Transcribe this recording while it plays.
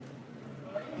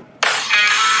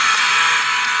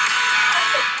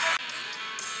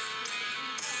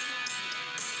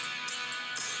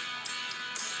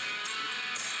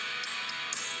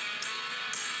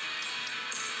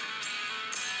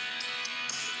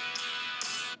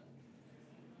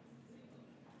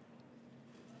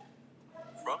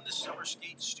the Summer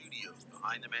Skate Studios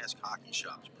behind the Mask Hockey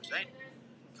Shops present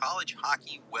College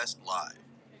Hockey West Live.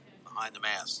 Behind the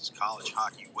Masks, College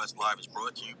Hockey West Live is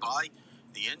brought to you by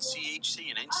the NCHC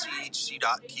and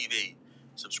NCHC.TV.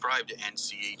 Subscribe to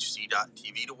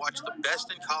NCHC.TV to watch the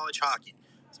best in college hockey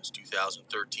since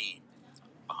 2013.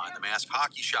 Behind the Mask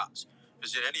Hockey Shops.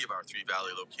 Visit any of our Three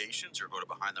Valley locations or go to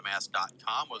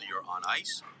BehindTheMask.com whether you're on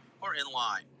ice or in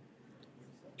line.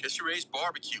 Jesse Ray's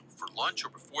Barbecue for lunch or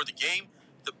before the game.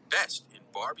 The best in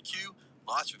barbecue,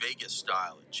 Las Vegas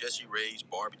style at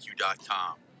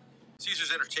JesseRaysBarbecue.com.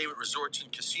 Caesars Entertainment Resorts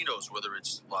and Casinos, whether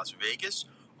it's Las Vegas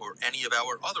or any of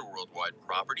our other worldwide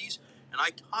properties, an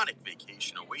iconic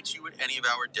vacation awaits you at any of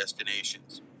our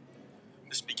destinations.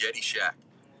 The Spaghetti Shack,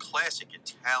 classic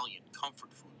Italian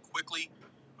comfort food quickly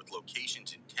with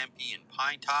locations in Tempe and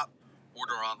Pine Top.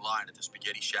 Order online at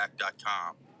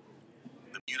thespaghettishack.com.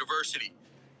 The University,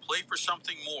 play for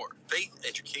something more. Faith,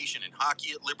 education, and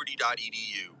hockey at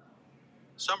liberty.edu.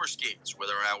 Summer Skates,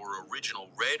 whether our original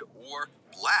red or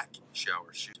black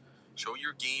shower shoes. Show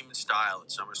your game and style at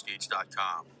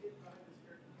summerskates.com.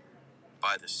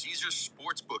 By the Caesars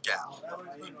Sportsbook app,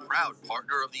 a proud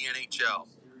partner of the NHL.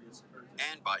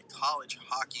 And by College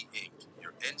Hockey Inc.,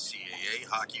 your NCAA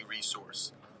hockey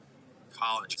resource.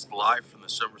 College is live from the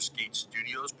Summer Skate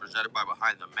Studios, presented by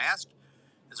Behind the Mask,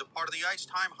 as a part of the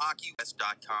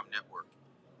IcetimeHockeyWest.com network.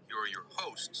 Here are your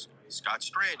hosts, Scott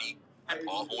Strandy and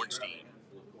Paul Hornstein.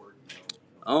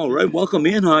 All right, welcome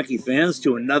in, hockey fans,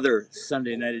 to another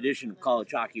Sunday night edition of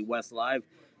College Hockey West Live.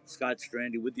 Scott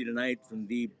Strandy with you tonight from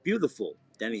the beautiful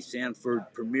Denny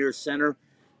Sanford Premier Center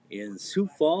in Sioux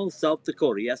Falls, South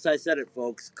Dakota. Yes, I said it,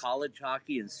 folks. College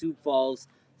hockey in Sioux Falls,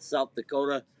 South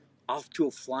Dakota, off to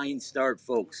a flying start,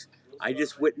 folks. I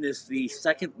just witnessed the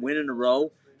second win in a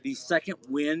row, the second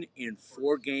win in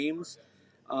 4 games.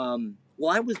 While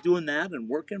I was doing that and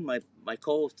working, my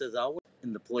co-host, as always,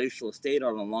 in the palatial estate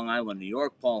out on Long Island, New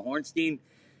York, Paul Hornstein.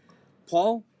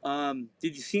 Paul,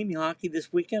 did you see any hockey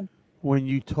this weekend? When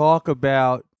you talk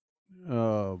about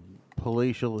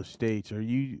palatial estates, are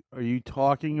you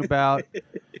talking about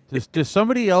does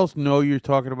somebody else know you're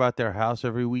talking about their house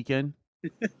every weekend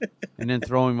and then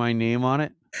throwing my name on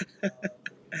it?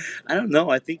 I don't know.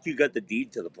 I think you got the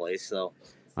deed to the place, so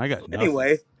I got nothing.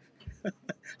 Anyway,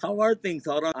 how are things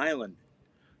out on Island?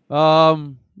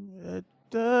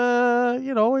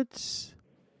 It's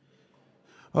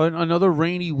another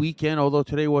rainy weekend, although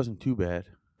today wasn't too bad.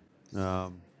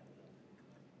 I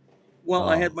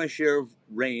had my share of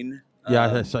rain.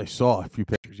 Yeah, I saw a few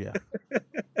pictures, yeah.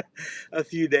 A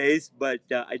few days, but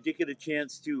I did get a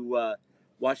chance to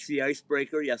watch the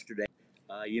Icebreaker yesterday.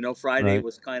 Friday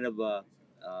was kind of a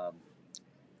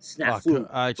snafu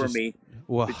for me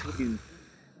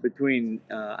between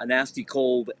a nasty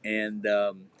cold and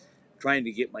trying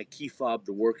to get my key fob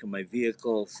to work in my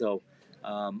vehicle. So,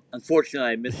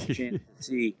 unfortunately, I missed the chance to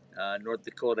see North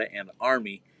Dakota and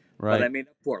Army. Right. But I made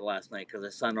up for it last night because I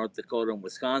saw North Dakota and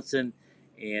Wisconsin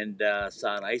and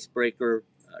saw an Icebreaker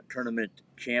tournament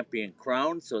champion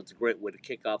crown. So it's a great way to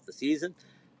kick off the season.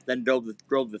 Then drove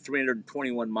the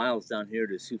 321 miles down here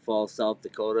to Sioux Falls, South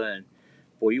Dakota. And,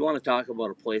 boy, you want to talk about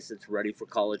a place that's ready for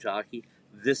college hockey?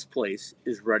 This place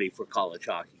is ready for college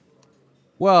hockey.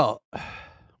 Well,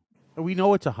 we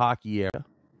know it's a hockey area.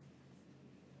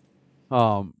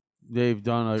 They've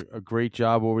done a great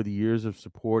job over the years of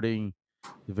supporting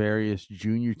the various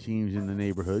junior teams in the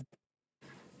neighborhood.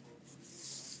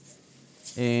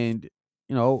 And,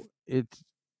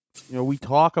 we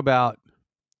talk about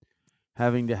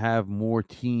having to have more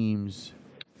teams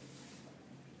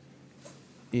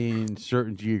in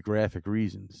certain geographic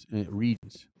regions.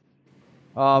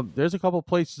 There's a couple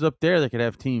places up there that could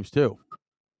have teams too.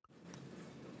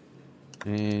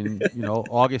 And,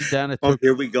 Augustana took...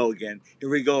 Here we go again.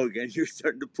 You're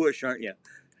starting to push, aren't you?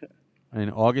 And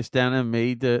Augustana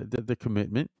made the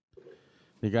commitment.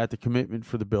 They got the commitment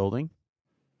for the building.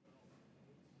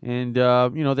 And, they're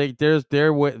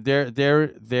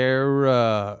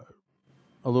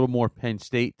a little more Penn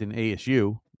State than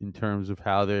ASU in terms of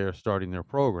how they're starting their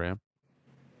program.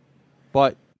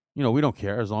 But, we don't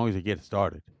care as long as they get it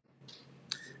started.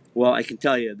 Well, I can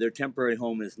tell you, their temporary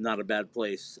home is not a bad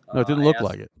place. No, it didn't look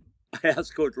like it. I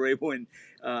asked Coach Rayboy,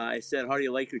 I said, how do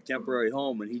you like your temporary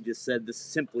home? And he just said, this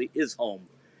simply is home.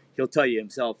 He'll tell you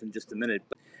himself in just a minute.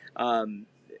 But,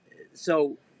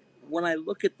 so when I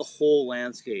look at the whole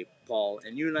landscape, Paul,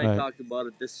 and you and I talked about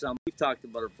it this summer. We've talked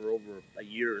about it for over a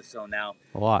year or so now.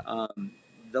 A lot.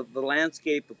 The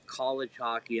landscape of college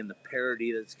hockey and the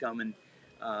parity that's coming,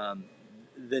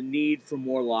 the need for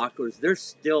more lockers. There's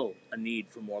still a need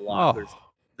for more lockers.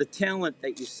 the talent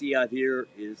that you see out here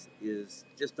is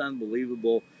just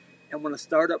unbelievable. And when a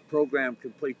startup program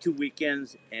can play 2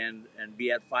 weekends and be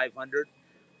at 500,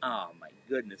 oh my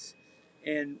goodness.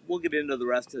 And we'll get into the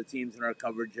rest of the teams in our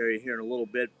coverage area here in a little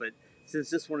bit. But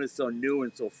since this one is so new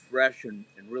and so fresh and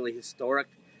really historic,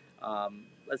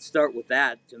 let's start with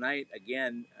that. Tonight,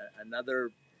 again, another.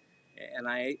 And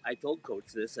I told Coach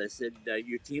this. I said,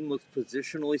 your team looks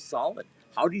positionally solid.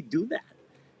 How do you do that?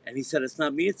 And he said, it's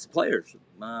not me, it's the players.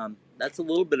 That's a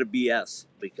little bit of BS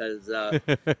because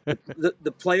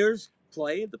the players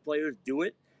play, the players do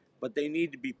it, but they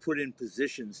need to be put in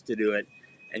positions to do it.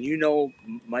 And you know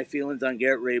my feelings on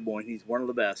Garrett Raybourn. He's one of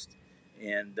the best.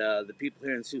 And the people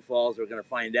here in Sioux Falls are going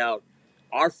to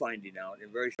are finding out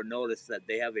in very short notice that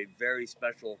they have a very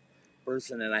special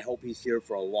person, and I hope he's here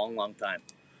for a long, long time.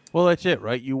 Well, that's it,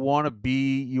 right? You want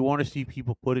to see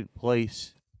people put in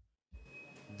place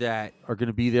that are going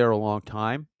to be there a long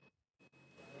time,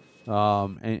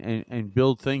 and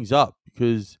build things up,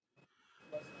 because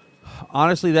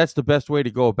honestly, that's the best way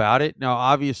to go about it. Now,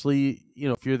 obviously,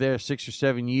 if you're there 6 or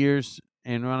 7 years,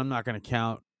 and I'm not going to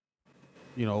count,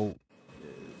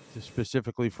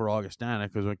 specifically for Augustana,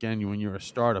 because again, when you're a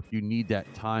startup, you need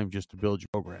that time just to build your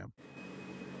program.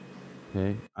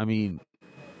 Okay, I mean,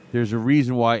 there's a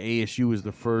reason why ASU was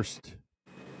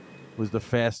the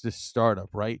fastest startup,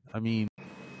 right? I mean,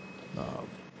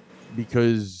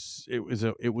 because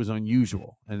it was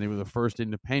unusual, and they were the first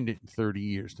independent in 30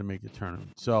 years to make a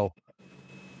tournament. So,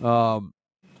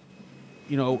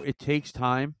 it takes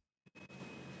time,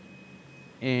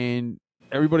 and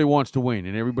everybody wants to win,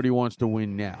 and everybody wants to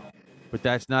win now. But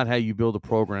that's not how you build a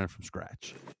program from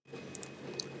scratch.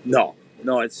 No,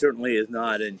 it certainly is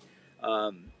not. And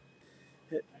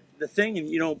the thing, and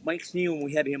Mike Snee, when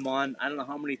we had him on, I don't know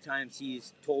how many times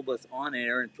he's told us on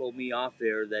air and told me off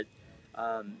air that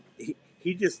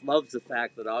he just loves the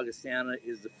fact that Augustana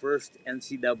is the first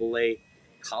NCAA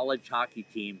college hockey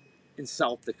team in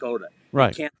South Dakota.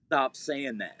 Right. He can't stop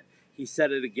saying that. He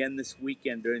said it again this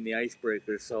weekend during the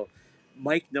Icebreaker. So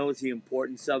Mike knows the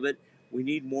importance of it. We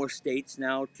need more states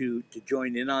now to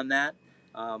join in on that.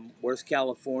 Where's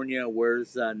California?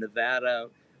 Where's Nevada?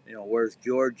 Where's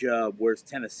Georgia? Where's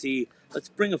Tennessee? Let's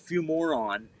bring a few more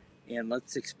on, and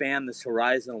let's expand this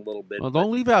horizon a little bit. Well,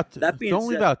 don't leave out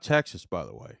Texas, by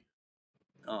the way.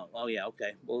 Oh yeah,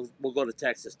 okay. We'll go to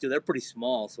Texas too. They're pretty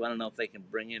small, so I don't know if they can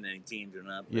bring in any teams or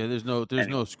not. Yeah, there's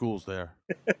no schools there.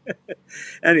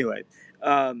 Anyway,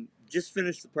 just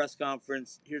finished the press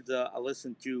conference. Here's a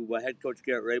listen to head coach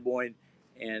Garrett Raybourn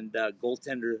and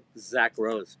goaltender Zach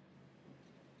Rose.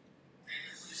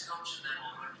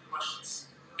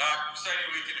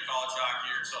 Exciting weekend of college hockey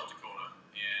here in South Dakota,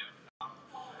 and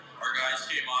our guys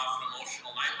came off an emotional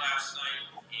night last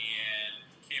night and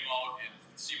came out and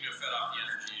seemed to have fed off the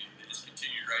energy. They just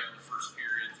continued right in the first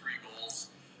period, 3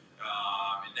 goals,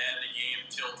 and then the game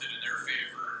tilted in their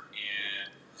favor,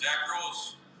 and Zach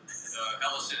Rose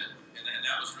held us in, and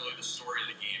that was really the story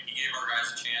of the game. He gave our guys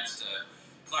a chance to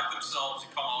collect themselves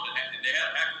and come out, and they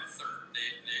had a heck of a third.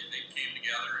 They came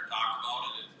together and talked about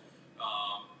it,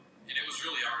 and it was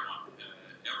really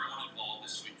everyone involved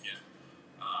this weekend,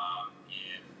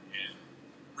 and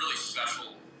really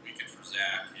special weekend for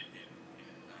Zach, and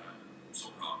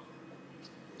so proud.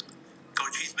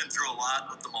 Coach, he's been through a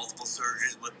lot with the multiple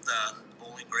surgeries with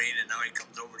Bowling Green, and now he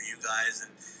comes over to you guys,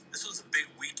 and this was a big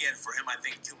weekend for him, I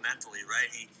think, too, mentally, right?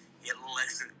 He had a little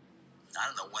extra, I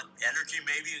don't know, what energy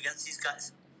maybe against these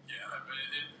guys? Yeah,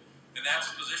 and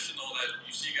that's a position, though, that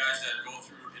you see guys that go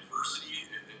through adversity,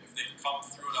 if they can come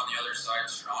through it on the other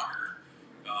side stronger,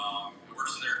 it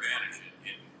works to their advantage.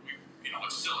 And we,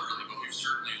 it's still early, but we've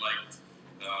certainly liked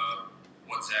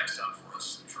what Zach's done for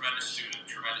us. Tremendous student,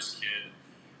 tremendous kid.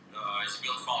 He's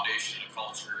built a foundation and a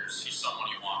culture. He's someone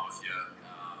you want with you.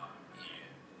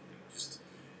 And just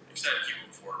excited to keep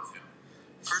moving forward with him.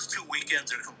 First 2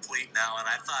 weekends are complete now, and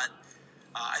I thought,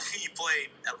 I've seen you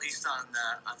play, at least on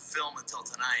film until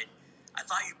tonight. I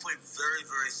thought you played very,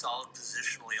 very solid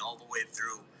positionally all the way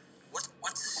through.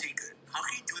 What's the secret? How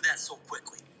can you do that so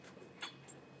quickly?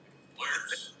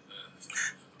 Players.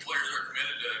 The players are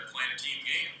committed to playing a team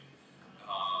game.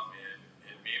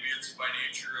 And maybe it's by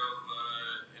nature of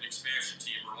an expansion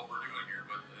team or what we're doing here,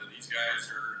 but these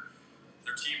guys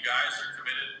they're team guys. They're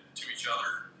committed to each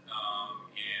other,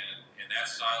 and that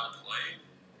style of play.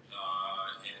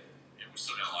 And we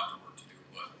still got a lot of work to do,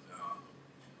 but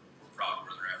we're proud of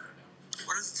where they're at right now.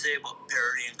 What does it say about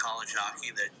parity in college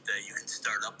hockey that you can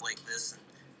start up like this and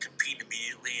compete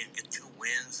immediately and get 2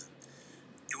 wins and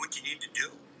do what you need to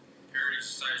do? Parity's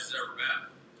as tight as it's ever been.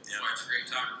 That's why it's a great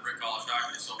time to bring college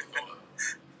hockey to South Dakota.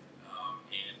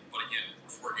 But again,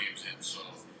 we're 4 games in. So,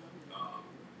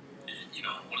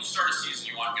 when you start a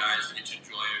season, you want guys to get to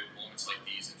enjoy moments like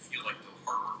these and feel like the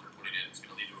hard work they're putting in is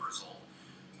going to lead to a result.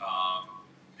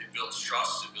 It builds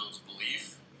trust, it builds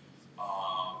belief,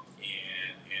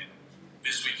 and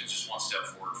this week is just one step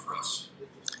forward for us.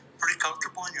 Pretty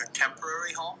comfortable in your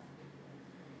temporary home?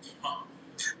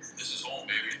 This is home,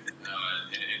 baby,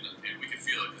 and we can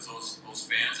feel it because those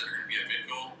fans that are going to be at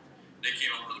Midco, they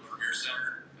came over to the Premier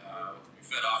Center. We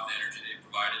fed off the energy they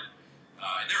provided,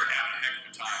 and they were having a heck of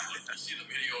a time. Like you see the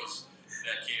videos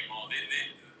that came out,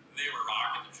 they were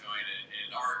rocking the joint,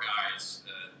 and our guys.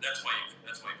 That's why you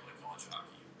play college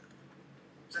hockey.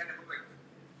 Zach, I think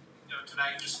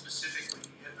tonight just specifically,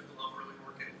 you had the glove really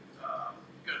working.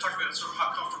 Talk about sort of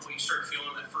how comfortable you started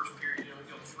feeling in that first period. You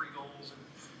got 3 goals, and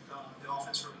the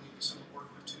offense really needed some work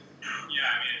with too. Yeah,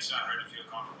 I mean, it's not hard to feel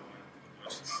comfortable when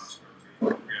boys come out and score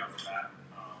 3 right off the bat.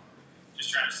 Just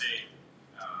trying to stay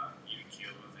even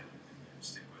keeled with it and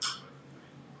stick with it. But,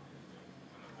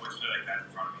 when the boys play like that in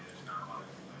front of me, there's not a lot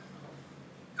of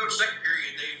Coach, second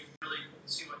period, they really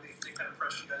seemed like they kind of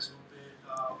pressed you guys a little bit.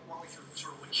 Walk me through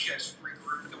sort of when you guys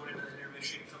regrouped going into the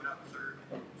intermission, coming out in the third.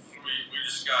 We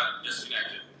just got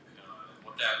disconnected.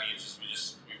 What that means is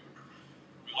we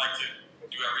like to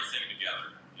do everything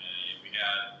together. And we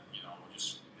had,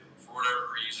 just for whatever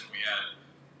reason, we had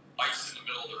ice in the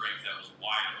middle of the rink that was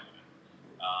wide open,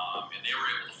 and they were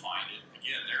able to find it.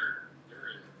 Again, they're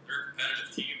a competitive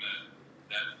team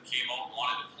that came out and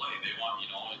wanted to play. They want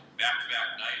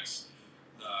back-to-back nights.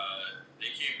 They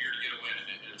came here to get a win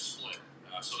in a split,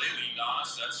 so they leaned on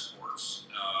us. That's sports.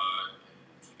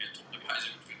 I told the guys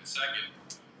in between the second,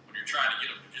 when you're trying to get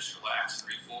them to just relax and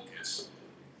refocus,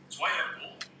 that's why you have a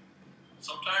goal.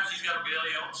 Sometimes he's got to bail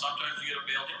you out. Sometimes you got to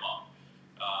bail him out.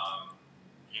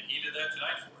 And he did that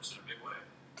tonight for us in a big way.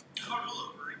 How about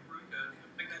Ulrich?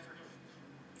 Big night for him.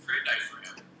 Great night for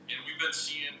him. And we've been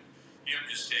seeing him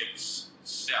just take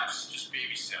steps, just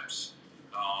baby steps.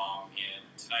 And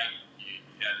tonight you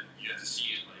had to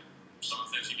see it, like some of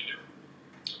the things he can do.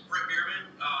 Brett Bierman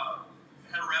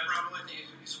had a wrap around him. I think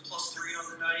he's a +3 on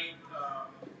the night.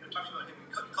 Talking about him, we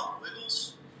call him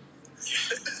Wiggles.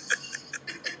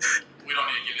 We don't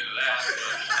need to get into that.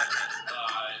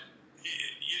 But,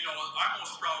 I'm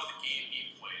most proud of the game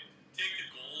he played. Take the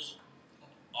goals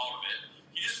out of it.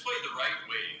 He just played the right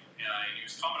way. He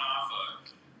was coming off a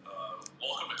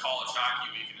welcome to college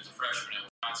hockey week as a freshman at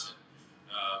Wisconsin,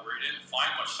 where he didn't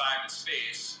find much time and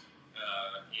space,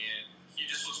 and he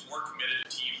just was more committed to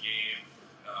team game,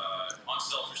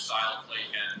 unselfish style of play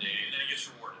end of day, and then he gets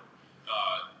rewarded.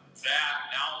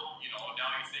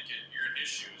 Now you think you're in his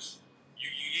shoes, you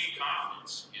gain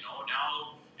confidence.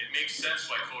 Now it makes sense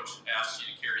why coach asks you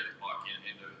to carry the puck and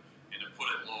to put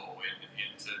it low and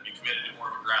to be committed to more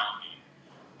of a ground game.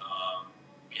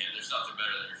 And there's nothing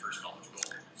better than your first college goal.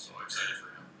 So I'm excited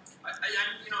for him.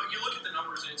 You look at the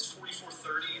numbers and it's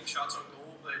 44-30 in shots on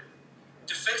goal, but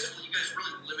defensively, you guys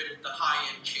really limited the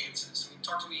high-end chances.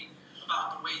 Talk to me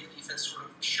about the way the defense sort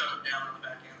of shut them down on the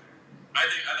back end there. I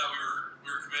thought we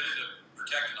were committed to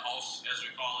protecting the house, as we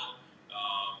call it.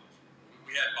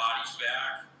 We had bodies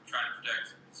back, trying to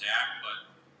protect Zach, but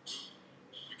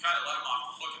we kind of let him off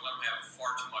the hook and let him have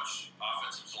far too much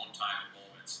offensive zone time at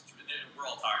moments. And then we're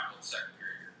all talking about the second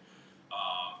period here.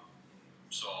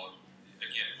 So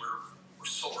again, we're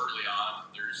so early on.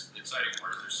 The exciting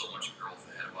part is there's so much growth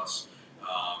ahead of us,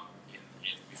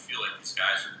 and we feel like these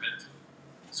guys are committed.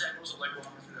 Zach, what was it like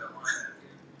walking through that line?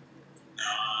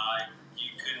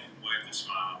 You couldn't wipe the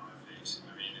smile off my face.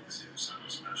 I mean, it was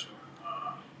something special.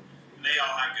 And they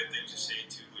all had good things to say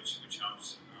too, which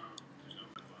helps. There's no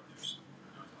bad blood there, so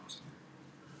that was awesome.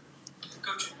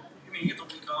 Coach, you get the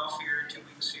week off here, 2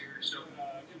 weeks here. So,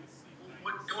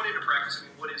 going into practice,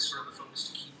 what is sort of the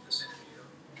focus to keep this energy up?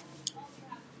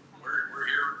 We're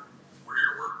here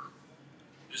to work.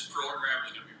 This program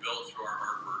is going to be built through our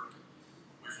hard work.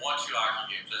 We've won 2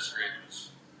 hockey games. That's great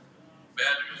news.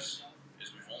 Bad news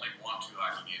is we've only won 2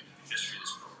 hockey games in the history of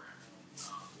this program.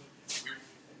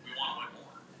 We want to win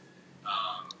more.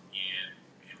 And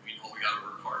we know we got to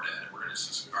work hard at it. We're going to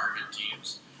see some darn good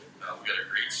teams. We got a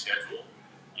great schedule,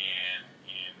 and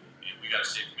we got to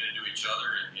stay committed to each other.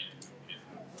 And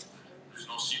there's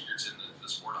no secrets in the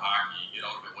sport of hockey. You get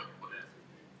out of it what you put in.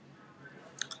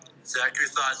 Zach,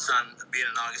 your thoughts on being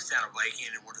an Augustana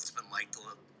Viking and what it's been like to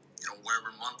live,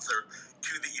 whatever month or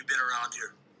 2 that you've been around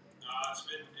here?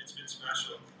 It's been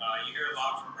special. You hear a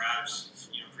lot from Rabs,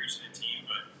 preaching the team,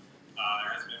 but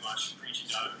there hasn't been much preaching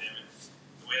out of him. And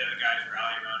the way that the guys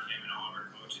rally around him and all of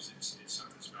our coaches, it's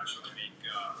something special. They make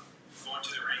going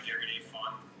to the rink every day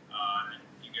fun. And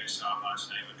you guys saw it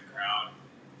last night with the crowd.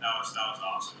 That was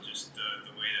awesome. Just just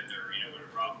the way that the arena would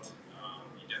erupt.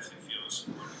 You definitely feel the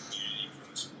support of the community from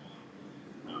the school.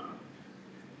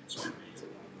 It's been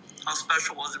amazing. How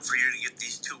special was it for you to get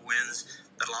these 2 wins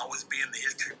that'll always be in the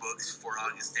history books for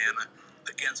Augustana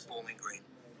against Bowling Green?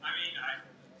 I mean, I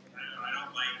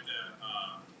don't like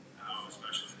how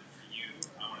special is it for you.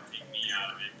 I want to take me out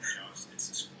of it. It's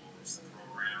the school, it's the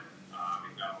program.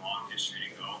 We've got a long history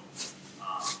to go.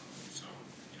 So,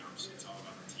 it's all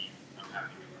about the team. I'm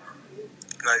happy to be part of it.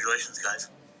 Congratulations, guys.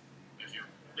 Thank you.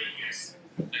 Thank you, guys.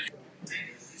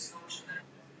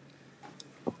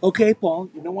 Okay, Paul,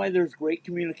 you know why there's great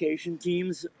communication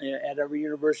teams at every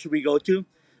university we go to?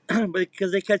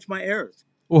 Because they catch my errors.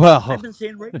 Well, I've been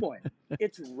saying Raboin.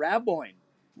 It's Raboin.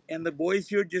 And the boys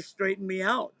here just straightened me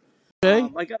out. okay.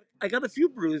 I got a few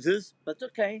bruises, but it's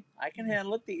okay. I can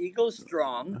handle it. The ego's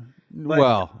strong.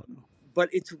 Well, But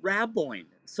it's Raboin.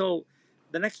 So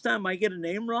the next time I get a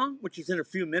name wrong, which is in a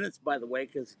few minutes, by the way,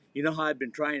 because you know how I've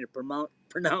been trying to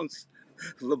pronounce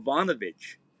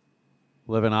Livanovich.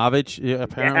 Livanovich, yeah,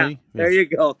 apparently. Yeah, there you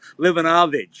go,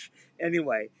 Livanovich.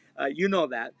 Anyway, you know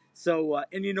that. So,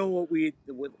 and you know what we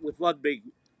with Ludwig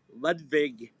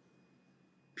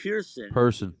Pearson.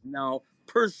 Person. No,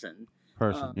 Person.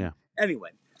 Yeah. Anyway,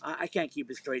 I can't keep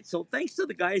it straight. So thanks to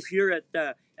the guys here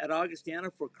at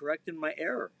Augustana for correcting my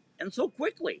error, and so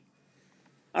quickly.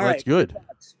 All right, that's good.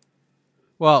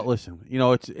 Well, listen,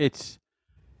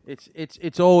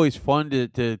 it's always fun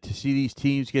to see these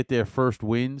teams get their first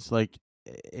wins, like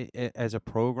as a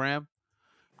program.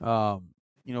 When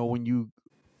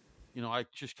I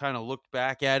just kind of looked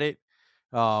back at it.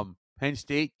 Penn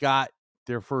State got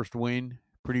their first win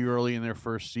pretty early in their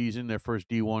first season, their first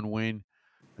D1 win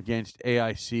against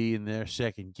AIC in their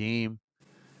second game.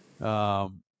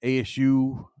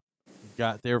 ASU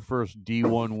got their first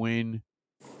D1 win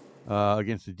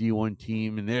against the D1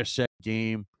 team in their second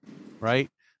game, right?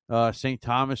 St.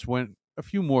 Thomas went a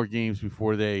few more games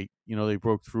before they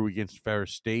broke through against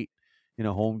Ferris State in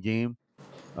a home game.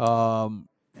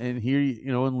 And here,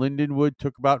 in Lindenwood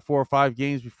took about 4 or 5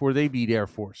 games before they beat Air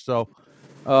Force. So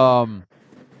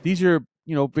these are,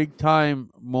 big time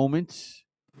moments.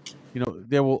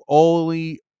 There will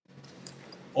only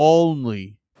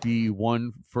be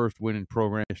one first win in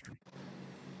program history.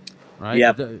 Right?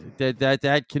 Yep.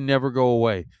 That can never go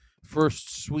away.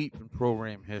 First sweep in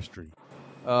program history.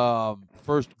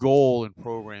 First goal in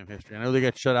program history. I know they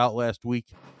got shut out last week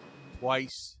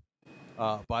twice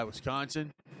by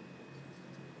Wisconsin.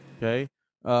 Okay.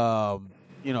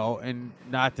 And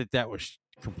not that was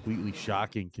completely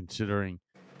shocking considering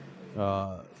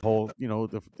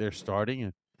they're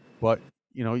starting, but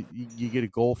you get a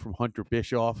goal from Hunter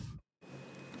Bischoff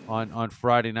on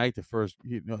Friday night. The first,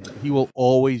 he will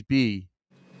always be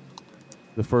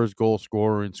the first goal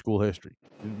scorer in school history.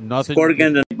 Nothing scored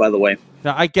again tonight, by the way.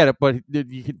 Now I get it, but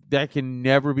that can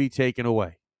never be taken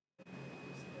away.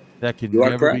 That can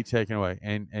never be taken away,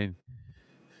 and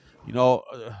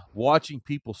watching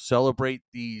people celebrate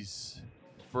these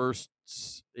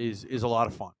firsts is a lot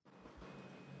of fun.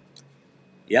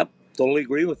 Yep, totally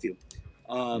agree with you.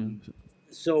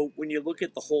 So when you look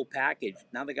at the whole package,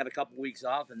 now they got a couple weeks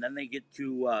off, and then they get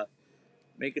to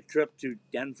make a trip to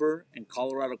Denver and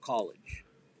Colorado College,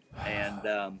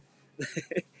 and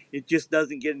it just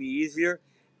doesn't get any easier.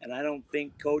 And I don't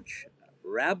think Coach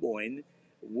Raboin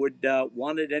would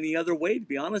want it any other way, to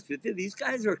be honest with you. These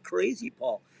guys are crazy,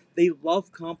 Paul. They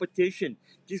love competition.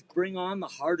 Just bring on the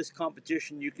hardest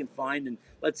competition you can find, and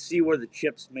let's see where the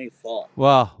chips may fall.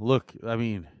 Well, look, I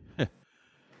mean,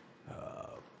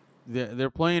 they're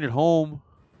playing at home.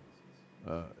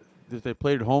 They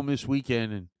played at home this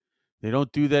weekend, and they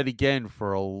don't do that again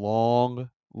for a long,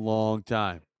 long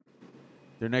time.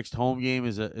 Their next home game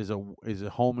is a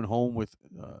home and home with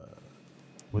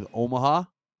Omaha.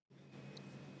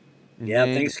 And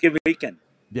Thanksgiving weekend.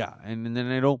 Yeah, and then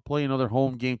they don't play another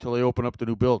home game till they open up the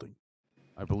new building,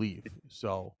 I believe.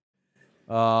 So,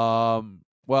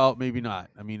 well, maybe not.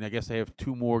 I mean, I guess they have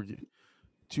 3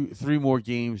 more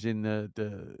games in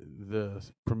the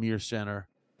Premier Center,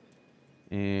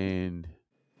 and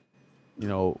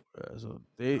so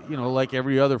they, like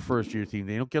every other first year team,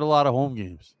 they don't get a lot of home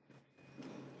games.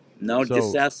 No,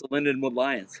 just ask the Lindenwood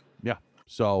Lions. Yeah,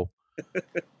 so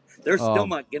they're still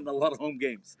not getting a lot of home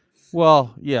games.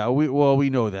 Well, yeah, we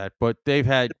know that, but they've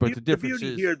had. But the difference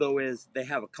beauty here, though, is they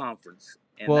have a conference.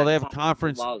 And they have a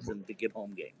conference allows them to get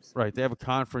home games. Right, they have a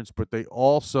conference, but they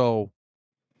also,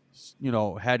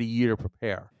 had a year to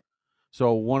prepare.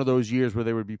 So one of those years where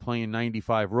they would be playing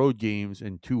 95 road games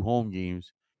and 2 home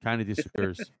games kind of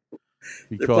disappears.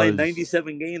 They're playing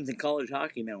 97 games in college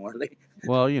hockey now, are they?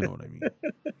 Well, you know what I mean.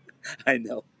 I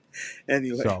know.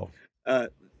 Anyway, so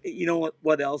You know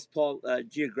what else, Paul?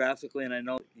 Geographically, and I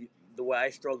know the way I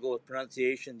struggle with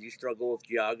pronunciation, you struggle with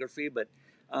geography, but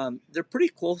they're pretty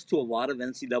close to a lot of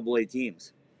NCAA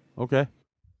teams. Okay.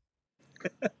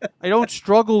 I don't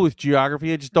struggle with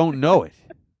geography. I just don't know it.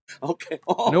 Okay.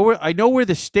 I know where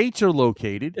the states are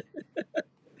located.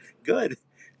 Good.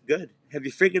 Have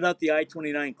you figured out the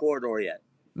I-29 corridor yet?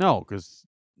 No, because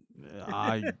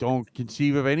I don't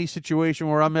conceive of any situation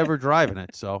where I'm ever driving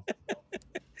it. So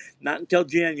Not until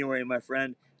January, my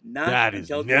friend. Not that is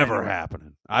until never January.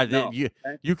 happening. No.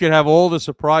 You could have all the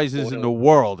surprises in Spoiled. the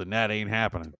world, and that ain't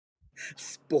happening.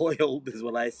 Spoiled is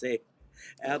what I say.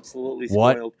 Absolutely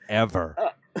spoiled. Whatever.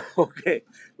 Okay,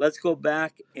 let's go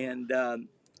back and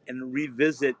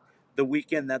revisit the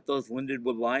weekend that those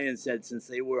Lindenwood Lions had, since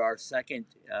they were our second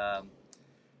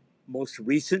most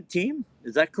recent team.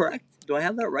 Is that correct? Do I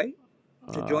have that right?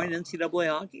 To join NCAA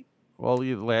hockey? Well,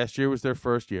 last year was their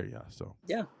first year, yeah. So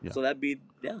yeah. So that'd be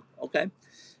okay.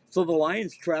 So the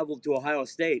Lions traveled to Ohio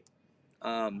State.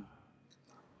 What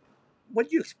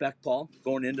did you expect, Paul,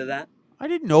 going into that? I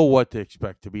didn't know what to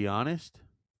expect, to be honest.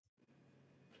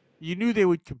 You knew they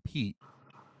would compete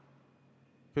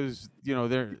because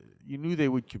you knew they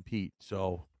would compete.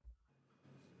 So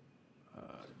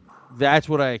that's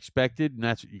what I expected, and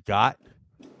that's what you got.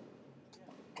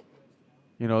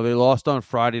 They lost on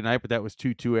Friday night, but that was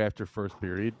 2-2 after first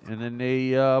period, and then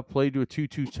they played to a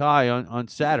 2-2 tie on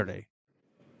Saturday.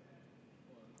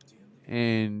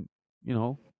 And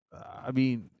I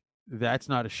mean, that's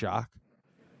not a shock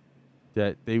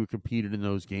that they competed in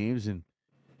those games, and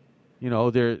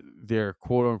they're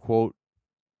quote unquote,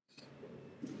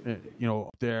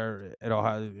 they're at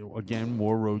Ohio again,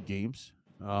 more road games.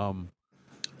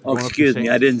 Excuse me,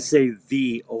 I didn't say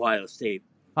the Ohio State.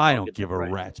 I don't give a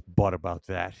rat's butt about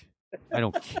that. I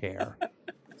don't care.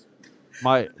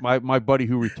 My buddy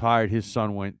who retired, his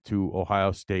son went to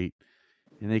Ohio State,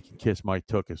 and they can kiss my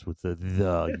tuchus with the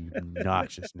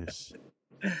obnoxiousness.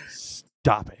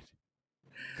 Stop it.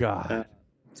 God.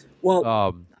 Well, I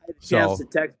had a chance to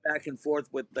text back and forth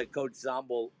with Coach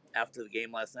Zomble after the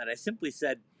game last night. I simply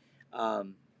said,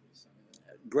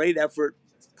 great effort,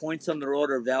 points on the road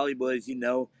are valuable, as you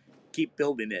know, keep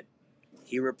building it.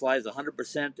 He replies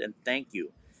 100% and thank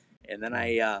you. And then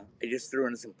I just threw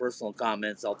in some personal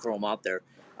comments. I'll throw them out there.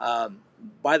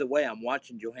 By the way, I'm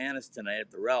watching Johannes tonight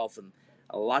at the Ralph, and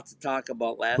lots to talk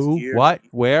about last year. What?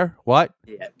 Where? What?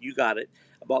 Yeah, you got it.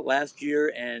 About last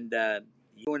year and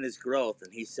you and his growth.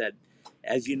 And he said,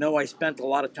 as you know, I spent a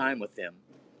lot of time with him.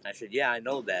 I said, yeah, I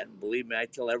know that. And believe me, I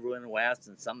tell everyone who asks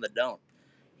and some that don't.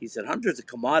 He said, Hunter's a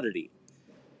commodity.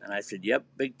 And I said, yep,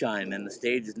 big time. And the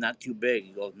stage is not too big.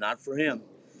 He goes, not for him.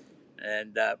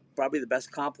 And probably the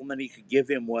best compliment he could give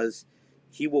him was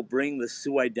he will bring the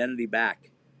Sioux identity back.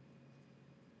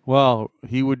 Well,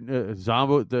 he would.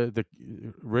 Zombo, the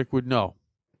Rick would know.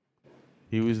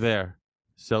 He was there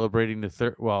celebrating the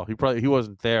third. Well, he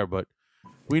wasn't there, but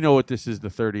we know what this is the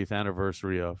 30th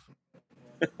anniversary of.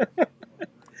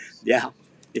 Yeah.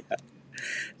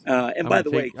 And by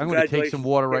the way, I'm going to take some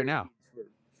water right now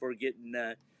for getting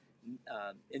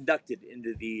inducted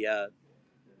into the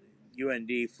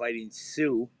UND Fighting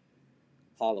Sioux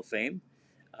Hall of Fame.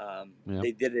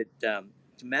 They did it.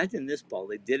 Imagine this, Paul.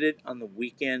 They did it on the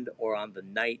weekend or on the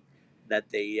night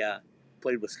that they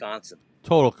played Wisconsin.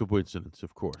 Total coincidence,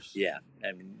 of course. Yeah,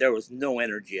 I mean there was no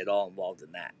energy at all involved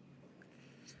in that.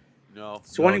 No.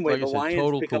 So anyway, the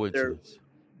Lions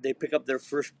pick up their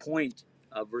first point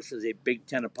versus a Big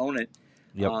Ten opponent.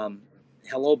 Yep.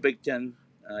 Hello, Big Ten.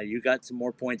 You got some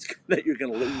more points that you're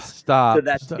going to lose to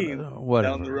that team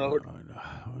down the road.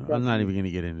 I'm not even going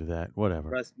to get into that. Whatever.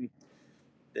 Trust me.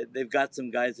 They've got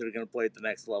some guys that are going to play at the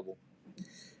next level.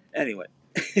 Anyway.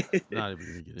 Not even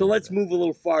gonna get so let's move a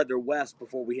little farther west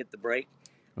before we hit the break.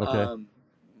 Okay.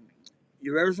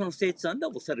 Your Arizona State Sun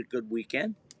Devils had a good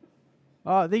weekend.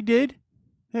 They did.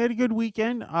 They had a good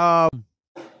weekend. I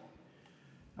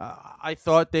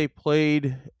thought they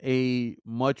played a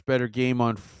much better game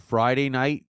on Friday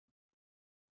night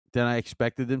than I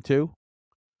expected them to.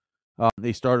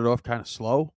 They started off kind of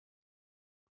slow.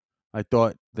 I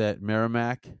thought that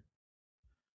Merrimack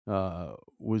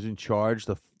was in charge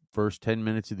the first 10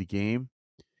 minutes of the game,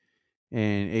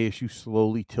 and ASU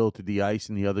slowly tilted the ice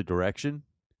in the other direction.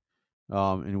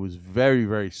 And it was very,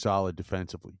 very solid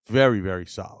defensively. Very, very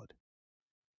solid.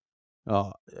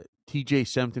 TJ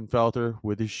Semtenfelter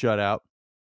with his shutout,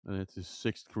 and it's his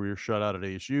 6th career shutout at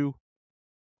ASU.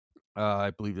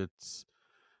 I believe it's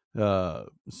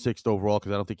 6th overall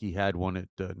because I don't think he had one at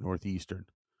Northeastern.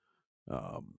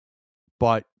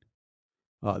 But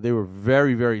they were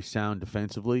very, very sound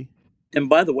defensively. And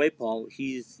by the way, Paul,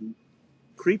 he's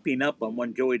creeping up on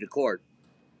one Joey DeCourt.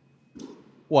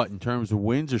 What, in terms of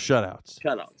wins or shutouts?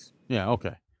 Shutouts. Yeah,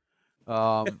 okay.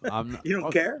 I'm You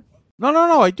don't care?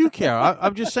 No, I do care.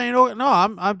 I'm just saying. Oh, no,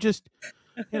 I'm just,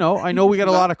 I know we got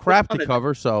a lot of crap to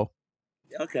cover, so.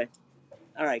 Okay.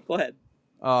 All right, go ahead.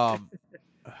 I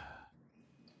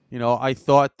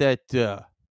thought that, that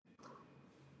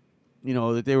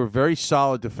they were very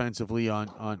solid defensively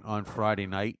on Friday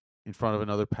night in front of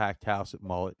another packed house at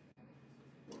Mullet.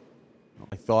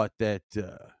 I thought that,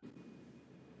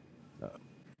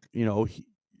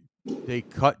 they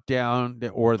cut down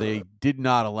or they did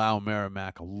not allow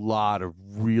Merrimack a lot of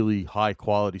really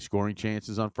high-quality scoring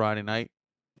chances on Friday night.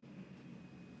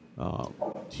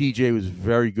 TJ was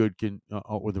very good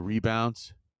with the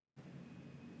rebounds.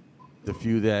 The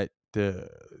few that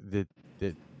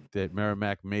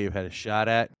Merrimack may have had a shot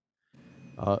at.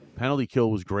 Penalty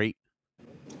kill was great.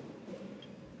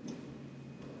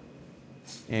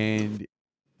 And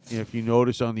if you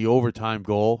notice on the overtime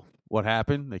goal, what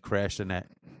happened? They crashed the net.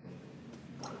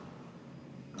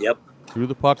 Yep. Threw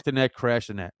the puck to net, crashed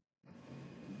the net.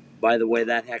 By the way,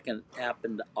 that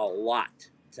happened a lot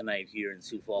tonight here in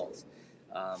Sioux Falls.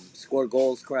 Score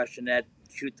goals, crash the net,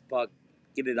 shoot the puck,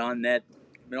 get it on net.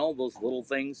 I mean, all those little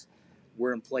things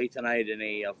were in play tonight in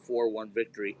a 4-1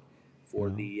 victory for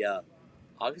the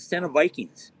Augustana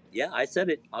Vikings. Yeah, I said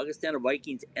it. Augustana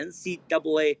Vikings,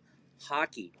 NCAA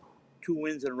hockey. 2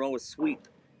 wins in a row, a sweep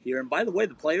here. And by the way,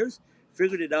 the players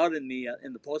figured it out in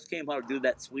the post game how to do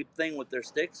that sweep thing with their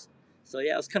sticks. So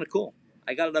yeah, it was kind of cool.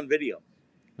 I got it on video.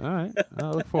 All right, I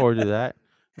look forward to that.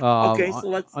 Okay, so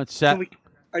let's.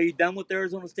 Are you done with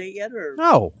Arizona State yet, or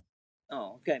no?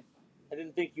 Oh, okay. I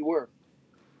didn't think you were.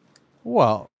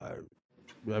 Well,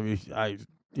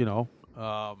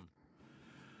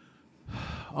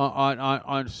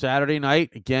 on Saturday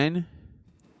night again,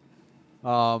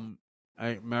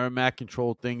 Merrimack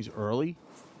controlled things early.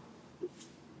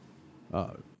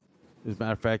 As a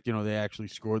matter of fact, they actually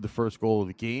scored the first goal of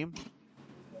the game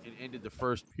and ended the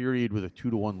first period with a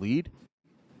 2-1 lead.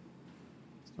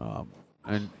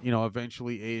 And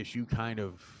eventually ASU kind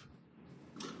of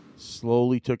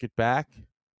slowly took it back.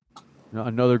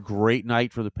 Another great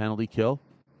night for the penalty kill.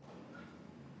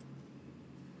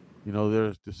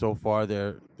 They're so far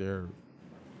they're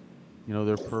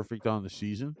perfect on the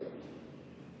season.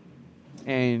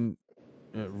 And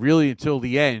really until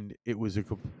the end, it was a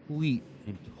complete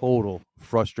and total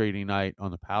frustrating night on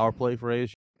the power play for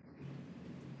ASU.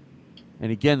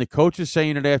 And again, the coach is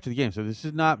saying it after the game. So this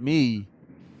is not me,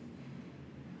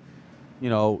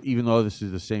 even though this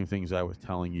is the same things I was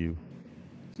telling you.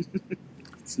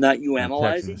 It's not you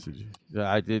analyzing?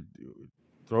 I did.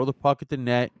 Throw the puck at the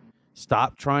net.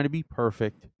 Stop trying to be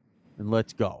perfect, and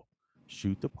let's go.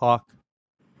 Shoot the puck,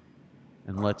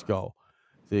 and let's go.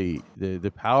 The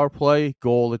power play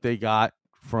goal that they got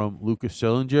from Lucas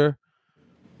Sillinger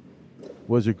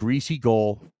was a greasy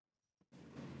goal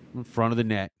in front of the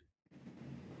net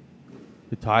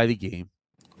to tie the game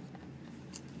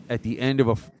at the end of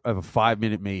a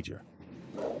 5-minute major.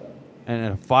 And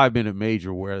at a 5-minute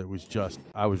major where it was just,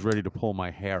 I was ready to pull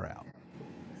my hair out.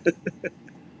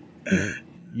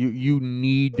 You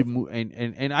need to move,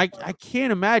 and I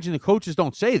can't imagine the coaches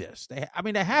don't say this. They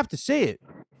have to say it.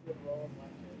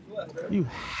 You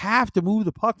have to move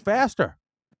the puck faster.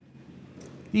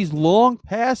 These long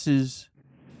passes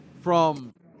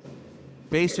from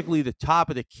basically the top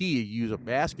of the key, to use a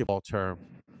basketball term,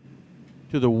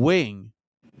 to the wing,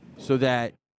 so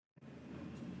that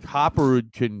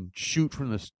Copperwood can shoot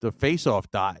from the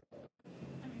face-off dot.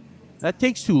 That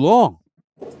takes too long.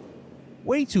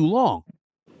 Way too long.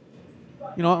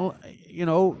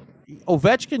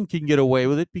 Ovechkin can get away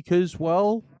with it because,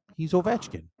 well, he's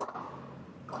Ovechkin.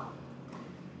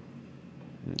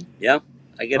 Yeah,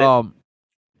 I get it.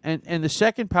 And the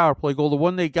second power play goal, the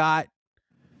one they got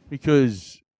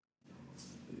because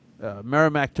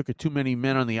Merrimack took a too many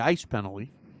men on the ice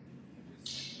penalty.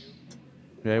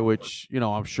 Okay, which,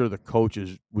 I'm sure the coach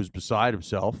was beside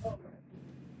himself. All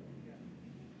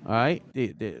right.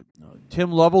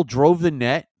 Tim Lovell drove the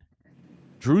net,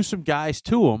 drew some guys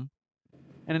to him,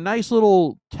 and a nice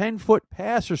little 10-foot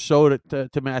pass or so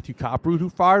to Matthew Copperwood, who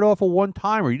fired off a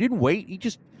one-timer. He didn't wait.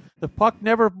 The puck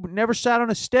never sat on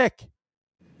a stick.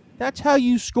 That's how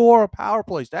you score a power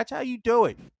play. That's how you do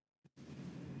it.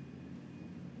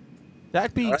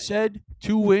 That being said,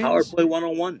 2 wins. Power play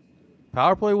 101.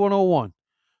 Power play 101.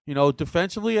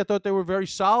 Defensively, I thought they were very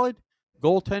solid.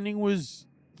 Goaltending was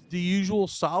the usual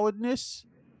solidness.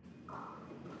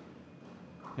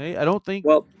 Okay, I don't think...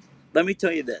 Well, let me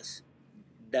tell you this.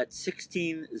 That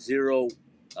 16-0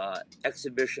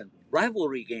 exhibition,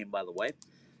 rivalry game, by the way,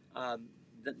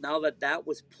 now that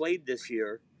was played this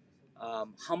year,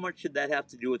 how much should that have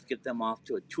to do with get them off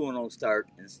to a 2-0 start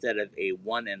instead of a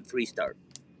 1-3 start?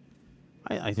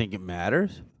 I think it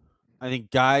matters. I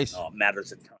think guys. Oh, it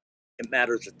matters a ton. It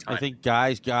matters a ton. I think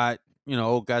guys got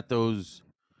those.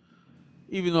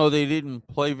 Even though they didn't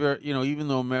play very, even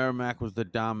though Merrimack was the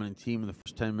dominant team in the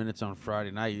first 10 minutes on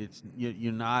Friday night,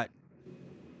 you're not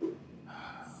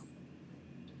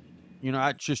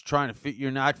just trying to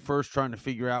you're not first trying to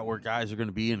figure out where guys are going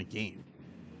to be in a game.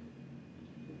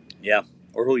 Yeah,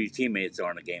 or who your teammates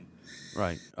are in a game.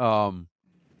 Right.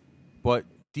 But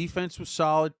defense was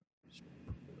solid.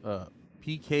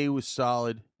 PK was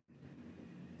solid.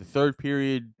 The third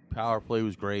period power play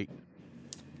was great.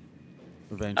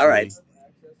 Eventually. All right.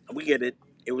 We get it.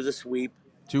 It was a sweep.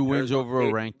 2 wins over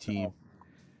a ranked team.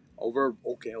 Over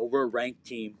a ranked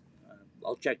team.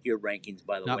 I'll check your rankings,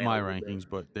 by the way. Not my rankings,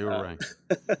 but they were ranked.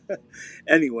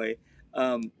 Anyway,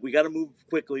 we got to move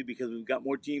quickly because we've got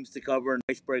more teams to cover and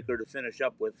icebreaker to finish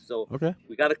up with. So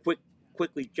we got to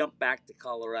quickly jump back to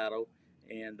Colorado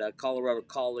and Colorado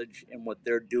College and what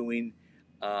they're doing.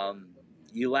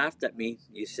 You laughed at me.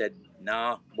 You said,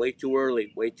 "Nah, way too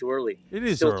early. Way too early." It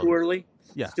is still too early.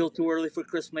 Yeah, still too early for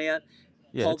Chris Mayette.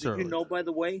 Yeah, Paul, it's did early. you know, by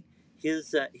the way,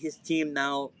 his team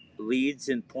now leads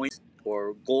in points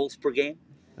or goals per game?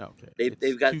 Okay,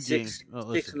 They've got 6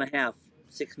 and a half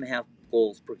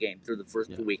goals per game through the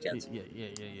first 2 weekends. Yeah.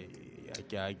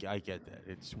 I get that.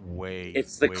 It's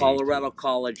the Colorado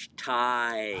College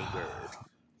Tigers.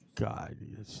 God,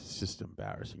 it's just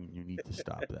embarrassing. You need to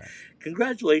stop that.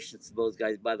 Congratulations to those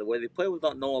guys, by the way. They play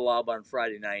without Noah Lobb on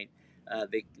Friday night.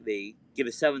 They get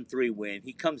a 7-3 win.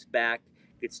 He comes back,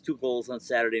 gets 2 goals on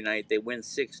Saturday night. They win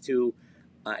 6-2.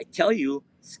 I tell you,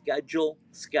 schedule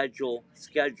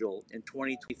in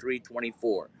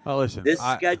 2023-24. Oh, listen. This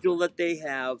schedule that they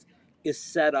have is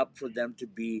set up for them to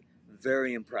be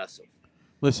very impressive.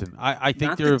 Listen, I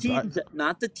think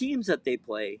not the teams that they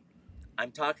play.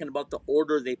 I'm talking about the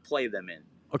order they play them in.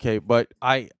 Okay, but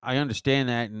I understand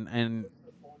that, and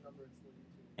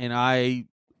I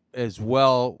as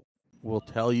well will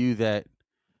tell you that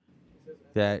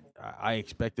I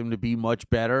expect them to be much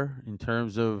better in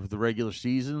terms of the regular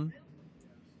season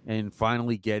and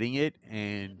finally getting it.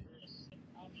 And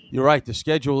you're right, the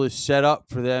schedule is set up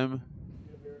for them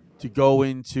to go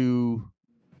into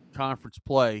conference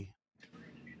play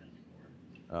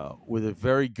with a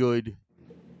very good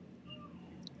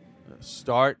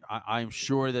start. I'm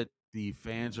sure that the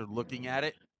fans are looking at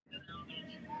it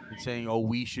and saying, "Oh,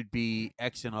 we should be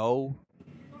X-0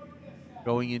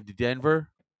 going into Denver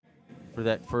for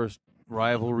that first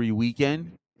rivalry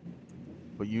weekend."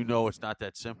 But it's not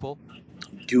that simple.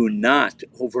 Do not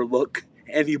overlook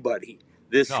anybody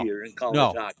this year in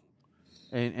college hockey.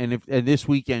 And this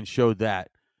weekend showed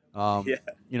that.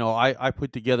 I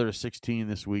put together a 16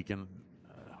 this week, and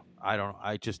I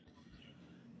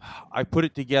put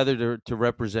it together to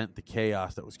represent the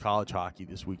chaos that was college hockey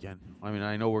this weekend. I mean,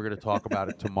 I know we're going to talk about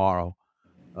it tomorrow,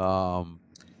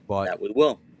 but that we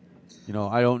will.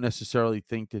 I don't necessarily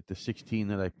think that the 16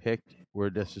 that I picked were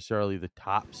necessarily the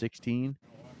top 16,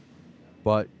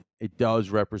 but it does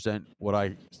represent what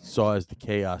I saw as the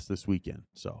chaos this weekend.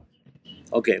 So,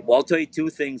 okay, well, I'll tell you 2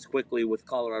 things quickly with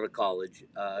Colorado College.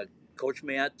 Coach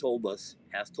Mayette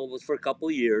has told us for a couple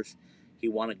of years, he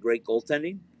wanted great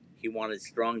goaltending. He wanted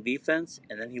strong defense,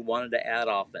 and then he wanted to add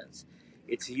offense.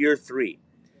 It's year 3.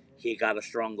 He got a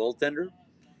strong goaltender.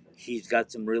 He's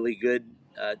got some really good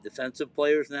defensive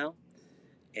players now.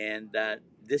 And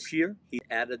this year, he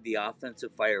added the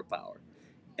offensive firepower.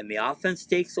 And the offense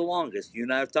takes the longest. You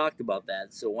and I have talked about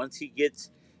that. So once he gets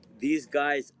these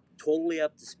guys totally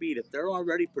up to speed, if they're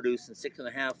already producing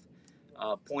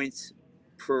 6.5 points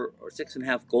per, or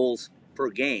 6.5 goals per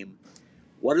game,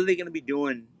 what are they going to be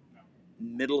doing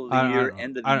middle of the year,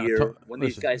 end of the year, when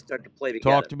these guys start to play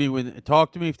together?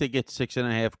 Talk to me if they get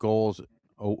 6.5 goals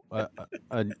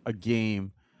a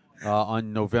game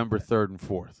on November 3rd and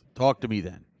 4th. Talk to me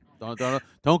then.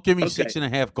 Don't give me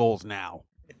 6.5 goals now.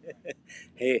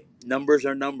 Hey, numbers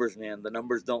are numbers, man. The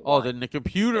numbers don't lie. Then the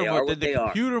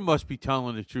computer must be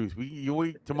telling the truth.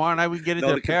 We tomorrow night we can get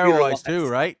into the pairwise too,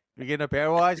 right? We get into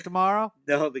pairwise tomorrow.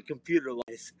 No, the computer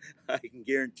lies. I can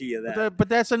guarantee you that. But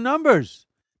that's the numbers.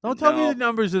 Don't tell me the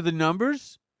numbers are the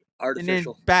numbers. Artificial. And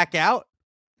then back out.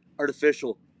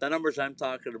 Artificial. The numbers I'm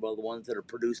talking about are the ones that are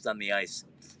produced on the ice.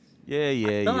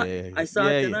 Yeah. I saw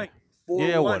it tonight.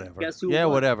 4-1. Whatever. Guess who won?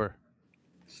 Whatever.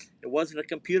 It wasn't a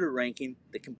computer ranking.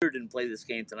 The computer didn't play this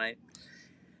game tonight.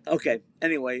 Okay.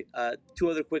 Anyway,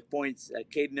 2 other quick points.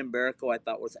 Caden Mbarico I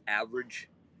thought was average.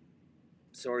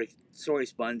 Sorry,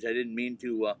 Sponge. I didn't mean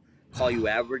to call you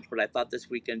average, but I thought this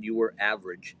weekend you were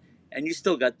average. And you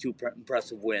still got two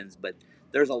impressive wins, but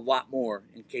there's a lot more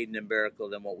in Caden and Berico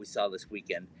than what we saw this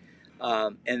weekend.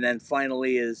 And then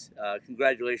finally is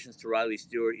congratulations to Riley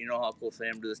Stewart. You know how close I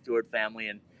am to the Stewart family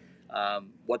and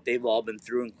what they've all been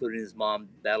through, including his mom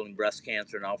battling breast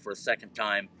cancer now for a second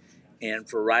time. And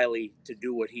for Riley to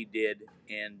do what he did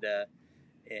and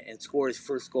score his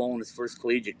first goal in his first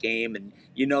collegiate game. And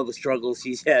you know the struggles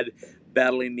he's had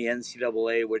battling the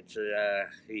NCAA, which,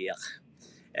 yeah.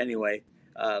 Anyway,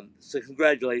 so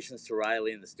congratulations to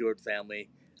Riley and the Stewart family,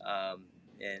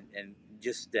 and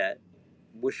just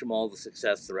wish them all the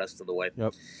success the rest of the way.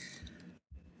 Yep.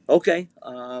 Okay,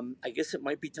 I guess it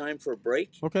might be time for a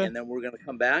break. Okay. And then we're going to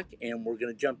come back and we're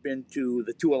going to jump into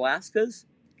the two Alaskas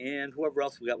and whoever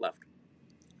else we got left.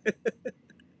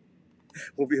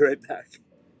 We'll be right back.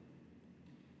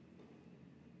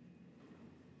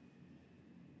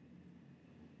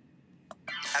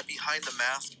 At Behind the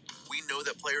Mask, we know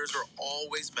that players are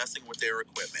always messing with their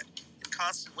equipment and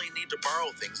constantly need to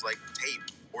borrow things like tape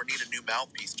or need a new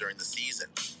mouthpiece during the season.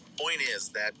 Point is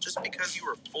that just because you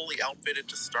are fully outfitted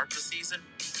to start the season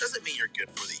doesn't mean you're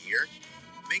good for the year.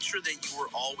 Make sure that you are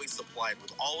always supplied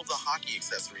with all of the hockey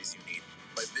accessories you need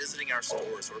by visiting our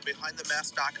stores or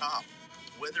BehindTheMask.com.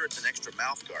 Whether it's an extra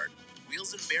mouthguard,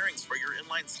 wheels and bearings for your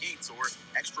inline skates, or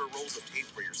extra rolls of tape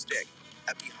for your stick,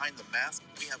 at Behind the Mask,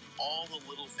 we have all the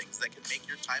little things that can make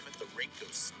your time at the rink go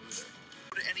smoother.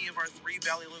 Go to any of our 3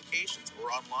 Valley locations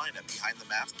or online at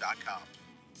BehindTheMask.com.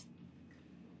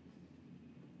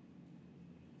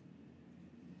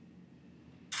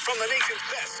 From the nation's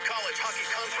best college hockey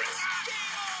conference,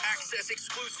 access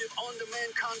exclusive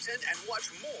on-demand content and watch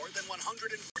more than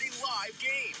 140 live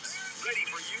games. Ready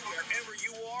for you wherever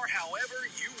you are, however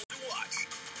you want to watch.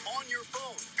 On your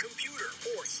phone, computer,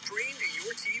 or stream to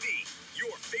your TV.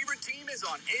 Your favorite team is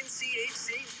on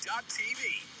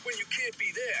NCHC.TV. When you can't be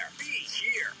there, be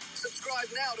here. Subscribe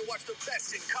now to watch the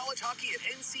best in college hockey at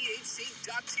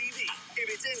NCHC.TV. If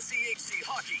it's NCHC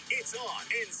hockey, it's on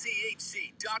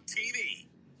NCHC.TV.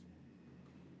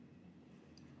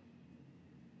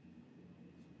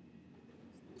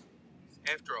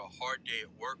 After a hard day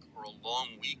at work or a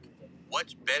long week,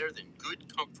 what's better than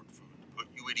good comfort food to put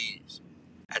you at ease?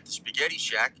 At the Spaghetti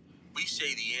Shack, we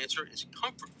say the answer is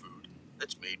comfort food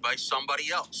that's made by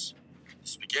somebody else. The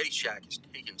Spaghetti Shack has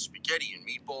taken spaghetti and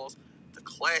meatballs, the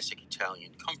classic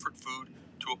Italian comfort food,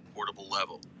 to a portable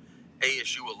level.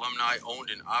 ASU alumni owned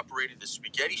and operated, the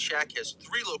Spaghetti Shack has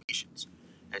 3 locations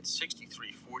at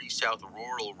 6340 South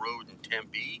Aurora Road in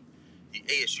Tempe, the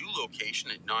ASU location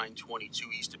at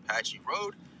 922 East Apache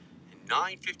Road, and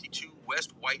 952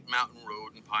 West White Mountain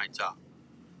Road in Pine Top.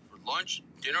 For lunch,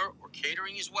 dinner, or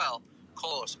catering as well,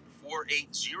 call us at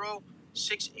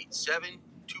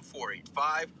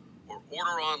 480-687-2485 or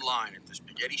order online at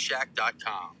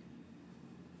thespaghettishack.com.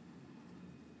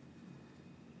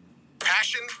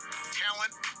 Passion,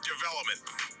 talent, development.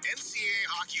 NCAA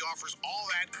hockey offers all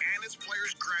that, and its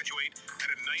players graduate at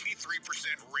a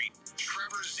 93% rate.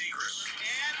 Trevor Zegras.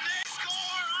 And they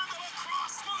score on the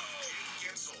lacrosse move.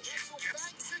 Gensel.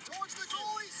 Banks it towards the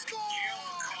goal. He scores.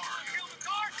 Gil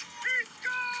McCarr. He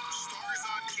scores. Stars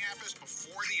on campus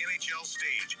before the NHL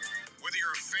stage. Whether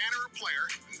you're a fan or a player,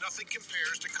 nothing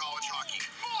compares to college hockey.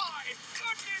 My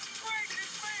goodness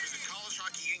gracious me. Visit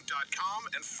collegehockeyinc.com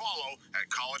and follow at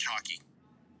College Hockey.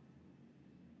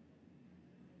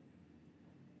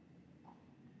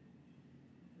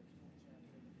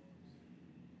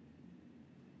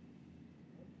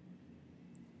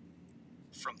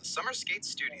 From the Summer Skate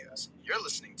Studios, you're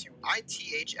listening to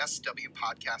ITHSW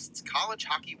Podcast's College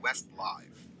Hockey West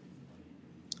Live.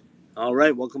 All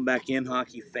right, welcome back in,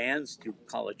 hockey fans, to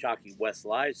College Hockey West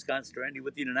Live. Scott Strandy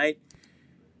with you tonight.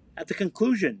 At the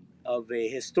conclusion of a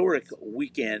historic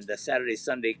weekend, a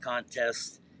Saturday-Sunday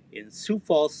contest in Sioux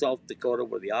Falls, South Dakota,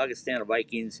 where the Augustana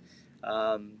Vikings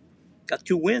got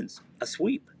 2 wins, a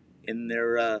sweep, in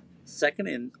their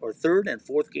second or third and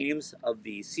fourth games of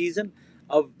the season,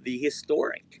 of the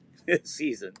historic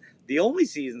season, the only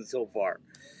season so far.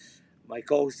 My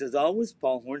co-host, as always,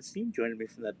 Paul Hornstein, joining me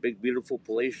from that big, beautiful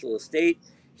palatial estate.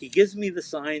 He gives me the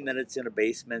sign that it's in a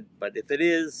basement, but if it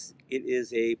is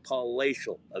a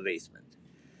palatial basement.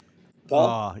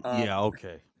 Paul? Yeah,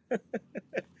 okay.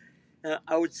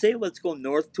 I would say let's go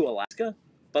north to Alaska,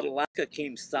 but Alaska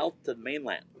came south to the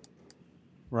mainland.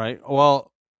 Right.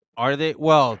 Well, are they?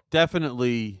 Well,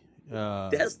 definitely.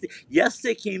 Yes,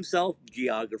 they came south,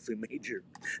 geography major.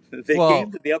 They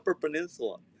came to the Upper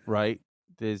Peninsula. Right.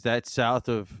 Is that south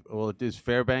of? Well, is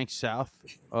Fairbanks south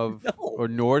of No. or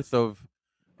north of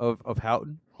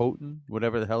Houghton,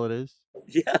 whatever the hell it is?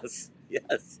 Yes.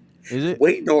 Is it?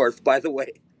 Way north, by the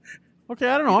way. Okay,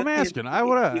 I don't know. I'm asking.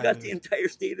 You got the entire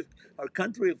state of our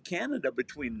country of Canada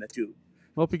between the two.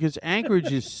 Well, because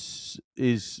Anchorage is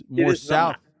It more is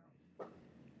south. not.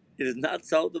 It is not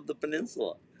south of the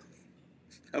peninsula.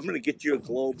 I'm going to get you a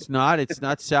globe. It's not. It's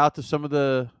not south of some of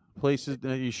the places.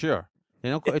 Are you sure?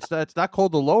 It's not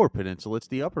called the Lower Peninsula. It's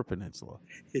the Upper Peninsula.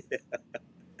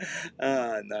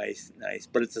 Nice.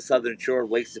 But it's the southern shore of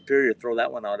Lake Superior. Throw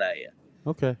that one out at you.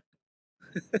 Okay.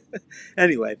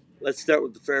 Anyway, let's start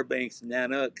with the Fairbanks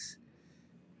Nanooks.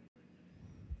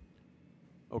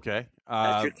 Okay.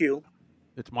 That's your cue.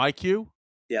 It's my cue?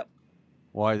 Yep.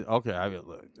 Why? Okay.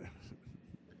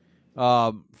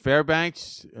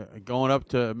 Fairbanks going up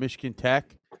to Michigan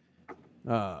Tech.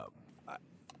 I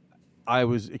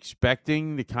was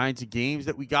expecting the kinds of games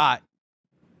that we got.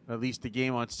 At least the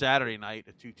game on Saturday night,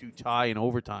 a 2-2 tie in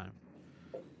overtime.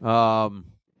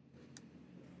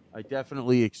 I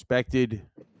definitely expected.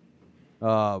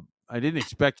 I didn't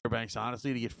expect Fairbanks,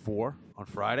 honestly, to get 4 on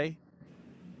Friday,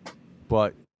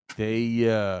 but they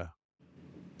were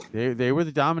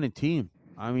the dominant team.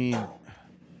 I mean,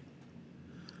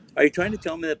 are you trying to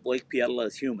tell me that Blake Pietila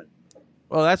is human?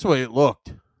 Well, that's the way it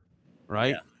looked,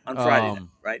 right? Yeah, on Friday night,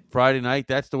 right? Friday night,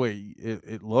 that's the way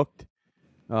it looked.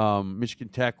 Michigan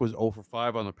Tech was 0 for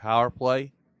 5 on the power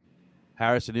play.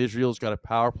 Harrison Israel's got a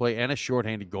power play and a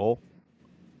shorthanded goal.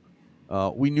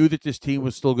 We knew that this team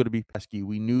was still going to be pesky.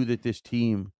 We knew that this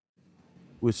team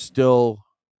was still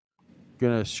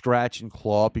going to scratch and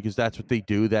claw because that's what they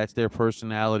do. That's their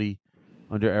personality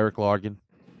under Eric Larkin.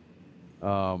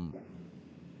 They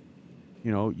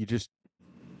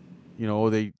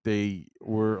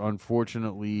were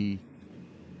unfortunately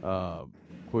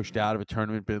pushed out of a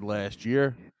tournament bid last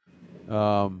year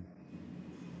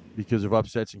because of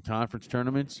upsets in conference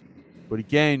tournaments. But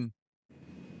again,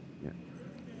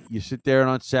 you sit there and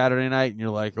on Saturday night and you're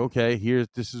like, okay,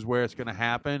 this is where it's going to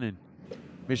happen. And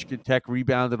Michigan Tech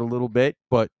rebounded a little bit,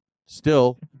 but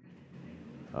still,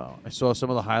 I saw some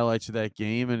of the highlights of that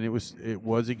game, and it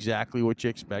was exactly what you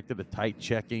expected, a tight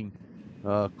checking,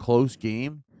 close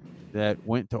game that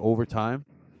went to overtime.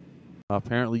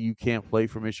 Apparently, you can't play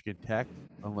for Michigan Tech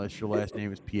unless your last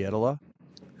name is Pietila.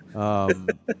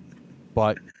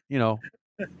 But,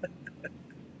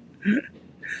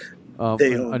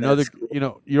 another,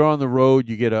 you're on the road,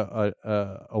 you get a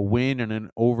win and an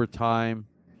overtime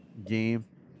game.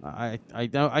 I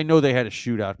know they had a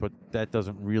shootout, but that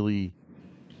doesn't really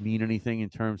mean anything in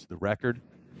terms of the record.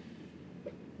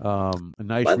 A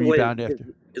nice rebound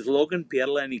after. Is Logan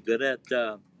Pietila any good at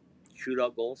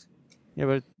shootout goals? Yeah,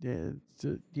 but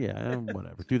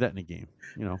whatever. Do that in a game.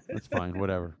 That's fine.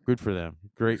 Whatever. Good for them.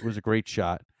 Great. Was a great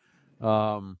shot.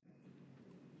 Alaska,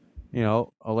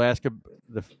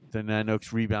 the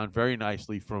Nanooks rebound very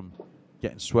nicely from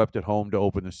getting swept at home to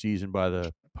open the season by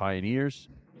the Pioneers.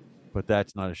 But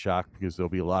that's not a shock because there'll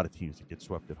be a lot of teams that get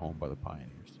swept at home by the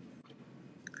Pioneers.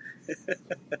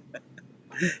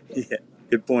 Yeah,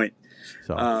 good point.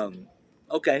 So,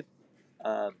 okay.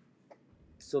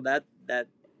 So that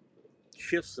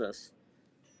shifts us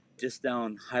just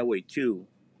down Highway 2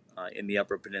 in the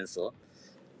Upper Peninsula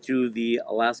to the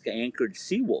Alaska Anchorage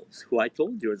Seawolves, who I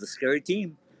told you is a scary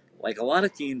team. Like a lot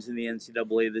of teams in the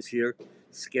NCAA this year,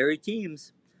 scary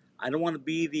teams. I don't want to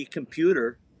be the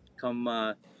computer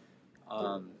come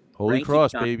Holy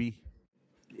Cross, baby.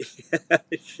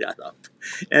 Shut up.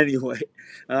 Anyway,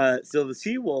 so the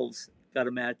Seawolves got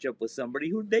a matchup with somebody.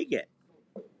 Who'd they get?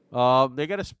 They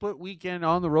got a split weekend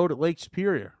on the road at Lake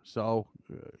Superior. So,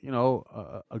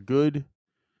 a good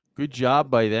job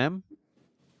by them.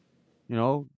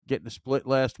 Getting a split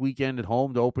last weekend at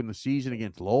home to open the season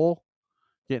against Lowell.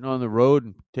 Getting on the road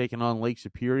and taking on Lake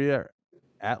Superior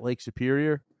at Lake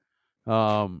Superior.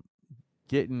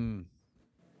 Getting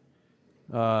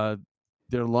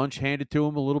their lunch handed to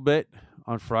them a little bit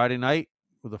on Friday night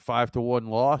with a 5-1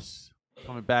 loss.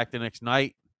 Coming back the next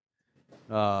night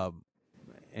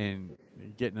and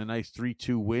getting a nice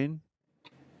 3-2 win.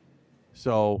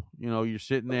 So, you're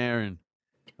sitting there and,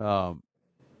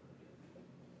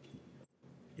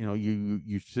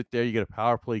 you sit there, you get a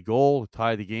power play goal to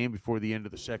tie the game before the end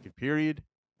of the second period.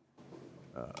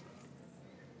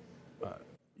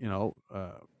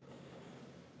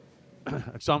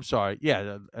 So I'm sorry.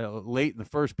 Yeah, late in the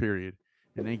first period,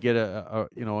 and then get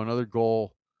another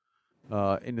goal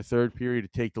in the third period to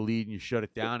take the lead, and you shut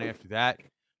it down after that.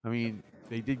 I mean,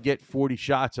 they did get 40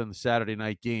 shots on the Saturday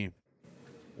night game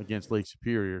against Lake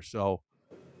Superior. So,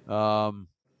 and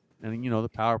the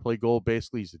power play goal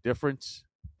basically is the difference.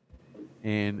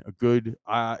 And a good,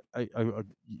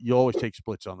 you always take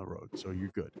splits on the road, so you're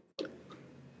good.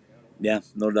 Yeah,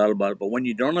 no doubt about it. But when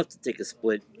you don't have to take a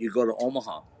split, you go to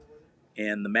Omaha.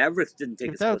 And the Mavericks didn't take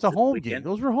But a split that's a this home game. weekend.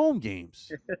 Those were home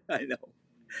games. I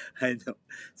know.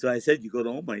 So I said you go to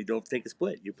Omaha, you don't have to take a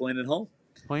split. You're playing at home.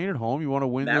 Playing at home, you want to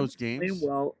win those Mavericks playing games.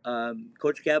 well.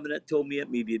 Coach Cabinet told me at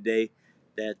media day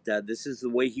that this is the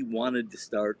way he wanted to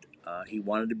start. He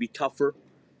wanted to be tougher.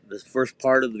 The first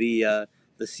part of the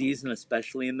season,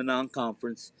 especially in the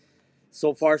non-conference.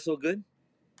 So far, so good.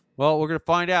 Well, we're going to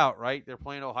find out, right? They're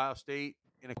playing Ohio State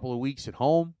in a couple of weeks at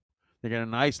home. They got a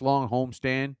nice long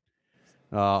homestand.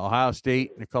 Ohio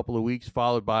State in a couple of weeks,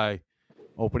 followed by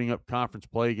opening up conference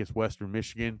play against Western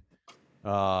Michigan.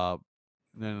 Then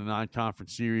a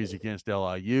non-conference series against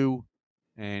LIU,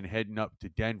 and heading up to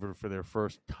Denver for their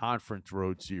first conference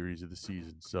road series of the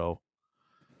season. So,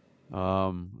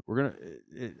 I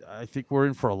think we're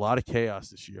in for a lot of chaos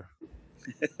this year.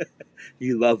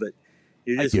 You love it.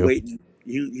 You're I just do. waiting.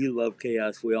 You love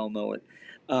chaos. We all know it.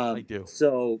 I do.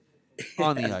 So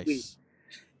On the as ice.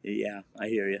 yeah, I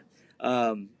hear you.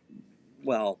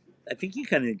 Well, I think you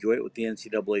kind of enjoy it with the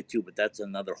NCAA too, but that's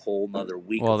another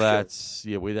week. Well, of that's shows.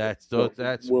 We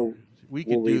we'll could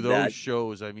do leave those that.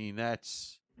 shows. I mean,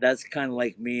 that's kind of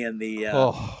like me and the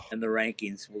oh, and the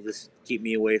rankings. Will just keep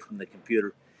me away from the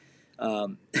computer.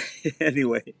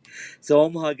 Anyway, so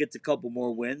Omaha gets a couple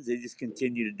more wins. They just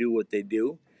continue to do what they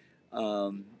do.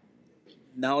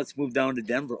 Now it's moved down to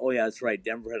Denver. Oh yeah, that's right.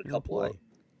 Denver had a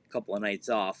couple of nights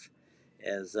off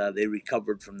as they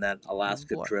recovered from that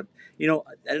Alaska trip. You know,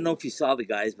 I don't know if you saw the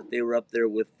guys, but they were up there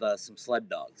with some sled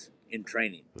dogs in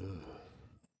training.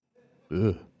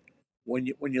 Ugh. When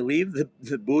you leave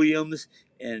the Williams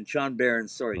and Sean Barron,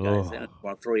 sorry guys, Oh. I don't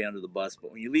want to throw you under the bus,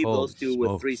 but when you leave Holy those two with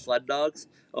smokes. 3 sled dogs,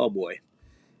 oh boy,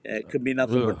 it could be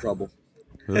nothing but trouble.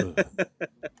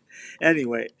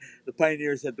 Anyway, the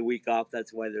Pioneers had the week off.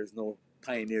 That's why there's no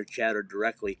Pioneer chatter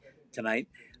directly tonight.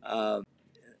 How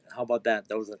about that?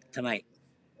 That was tonight.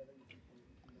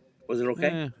 Was it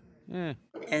okay?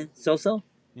 So.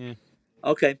 Yeah.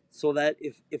 Okay, so that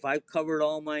if I've covered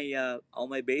all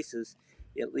my bases,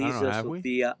 it leaves us with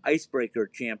the Icebreaker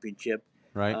Championship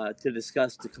to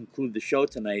discuss to conclude the show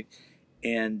tonight.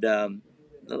 And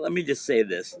let me just say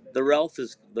this: the Ralph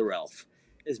is the Ralph.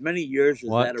 As many years as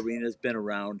that arena has been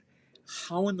around,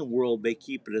 how in the world they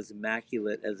keep it as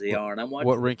immaculate as they are? And I'm watching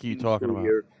what rink are you talking about?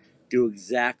 Here do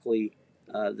exactly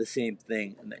the same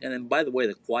thing. And then, by the way,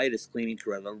 the quietest cleaning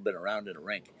crew I've ever been around in a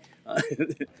rink.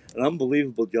 An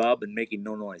unbelievable job and making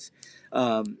no noise.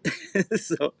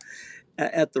 So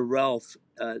at the Ralph,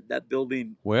 that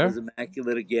building was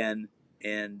immaculate again,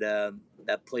 and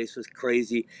that place was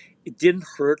crazy. It didn't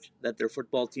hurt that their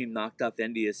football team knocked off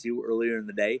NDSU earlier in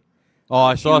the day. Oh,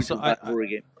 I saw some.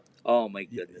 Oh my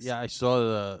goodness! Yeah, I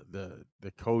saw the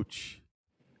coach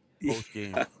post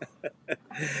game.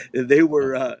 They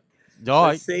were.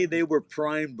 Let's say they were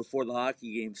primed before the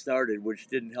hockey game started, which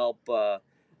didn't help the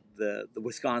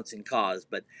Wisconsin cause.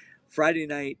 But Friday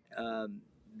night,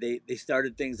 they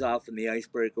started things off in the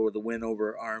Icebreaker with a win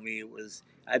over Army. It was,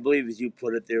 I believe, as you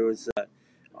put it, there was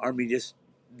Army just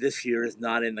this year is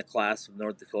not in the class of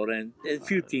North Dakota, and a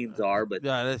few teams are, but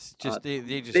yeah, that's just they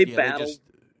battled.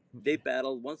 They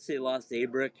battled. Once they lost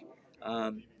Abrick,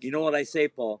 you know what I say,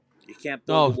 Paul? You can't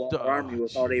build a wall of Army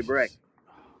without Abrick.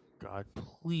 God,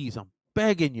 please, I'm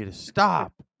begging you to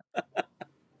stop.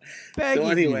 So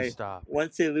anyway,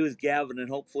 once they lose Gavin, and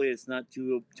hopefully it's not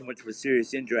too much of a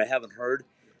serious injury, I haven't heard.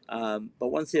 But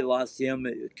once they lost him,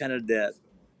 it kind of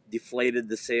deflated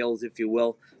the sales, if you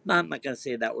will. No, I'm not going to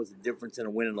say that was the difference in a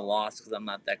win and a loss because I'm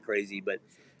not that crazy. But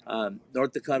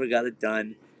North Dakota got it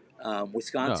done.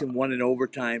 Wisconsin won in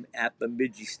overtime at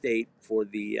Bemidji State for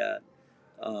the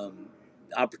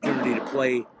opportunity to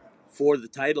play for the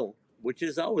title, which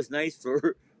is always nice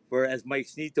for as Mike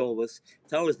Snee told us,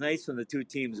 it's always nice when the two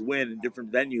teams win in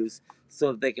different venues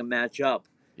so that they can match up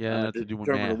to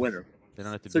determine the winner. They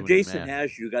don't have to so do Jason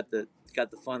Hashew got the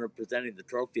fun of presenting the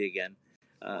trophy again.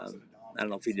 I don't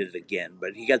know if he did it again,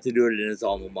 but he got to do it in his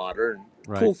alma mater.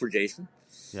 And cool for Jason.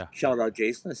 Yeah. Shout out,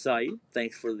 Jason. I saw you.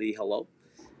 Thanks for the hello.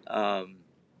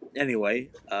 Anyway,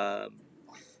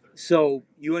 so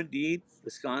UND,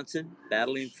 Wisconsin,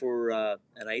 battling for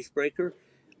an icebreaker.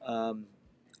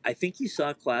 I think he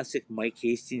saw classic Mike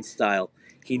Hastings style.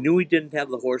 He knew he didn't have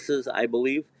the horses, I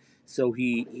believe, so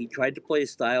he tried to play a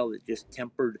style that just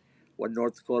tempered what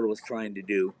North Dakota was trying to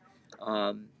do.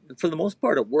 And for the most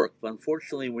part, it worked. But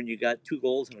unfortunately, when you got 2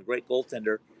 goals and a great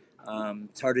goaltender,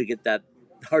 it's hard to get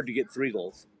 3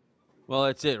 goals. Well,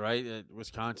 that's it, right?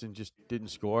 Wisconsin just didn't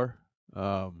score.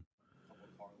 0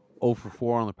 for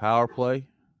 4 on the power play.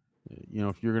 You know,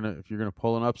 if you're gonna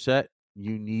pull an upset,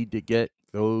 you need to get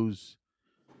those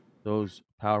those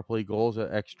power play goals,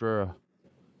 that extra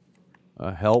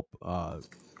help.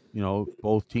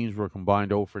 Both teams were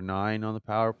combined 0 for 9 on the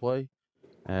power play,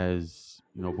 as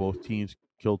both teams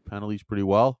killed penalties pretty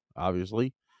well.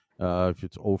 Obviously, if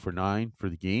it's 0 for 9 for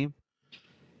the game,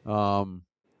 I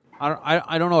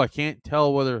don't know. I can't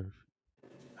tell whether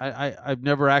I've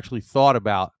never actually thought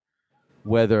about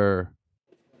whether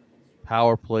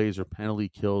power plays or penalty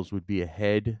kills would be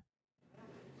ahead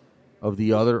of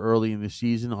the other early in the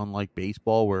season, unlike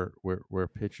baseball where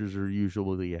pitchers are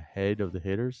usually ahead of the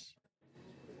hitters.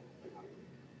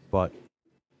 But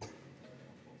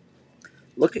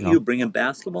Look at you bringing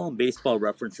basketball and baseball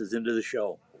references into the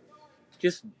show.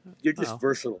 You're just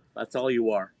versatile. That's all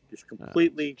you are. Just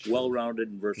completely well-rounded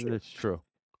and versatile. That's true.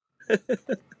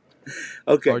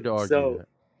 Okay, Hard to argue that.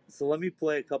 So let me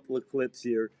play a couple of clips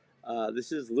here.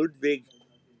 This is Ludwig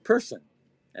Persson,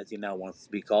 as he now wants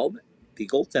to be called, the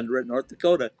goaltender at North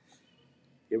Dakota.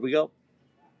 Here we go.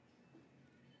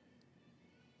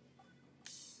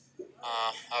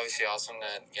 Obviously awesome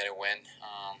to get a win.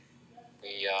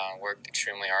 We worked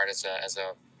extremely hard as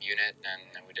a unit,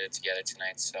 and we did it together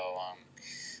tonight. So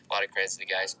a lot of credit to the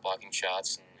guys blocking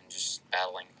shots and just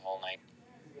battling the whole night.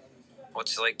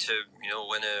 What's it like to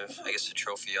win a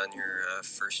trophy on your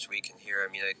first week in here?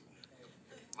 I mean,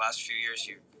 last few years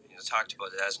you talked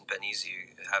about it hasn't been easy.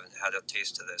 You haven't had a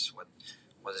taste of this. What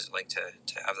is it like to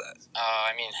have that?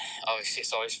 I mean, obviously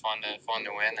it's always fun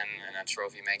to win, and a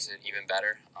trophy makes it even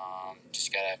better.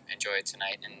 Just gotta enjoy it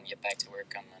tonight and get back to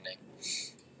work on Monday.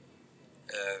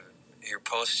 Your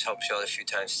post helped you out a few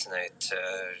times tonight.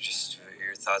 Just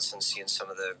your thoughts on seeing some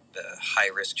of the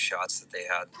high-risk shots that they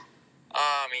had.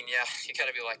 I mean, yeah, you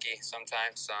gotta be lucky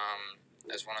sometimes.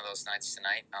 It was one of those nights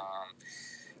tonight.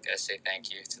 Gotta say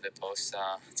thank you to the post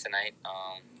tonight.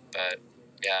 But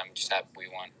yeah, I'm just happy we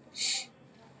won.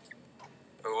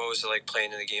 What was it like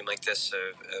playing in a game like this,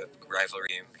 a rivalry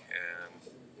game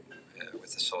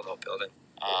with a sold-out building?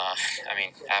 I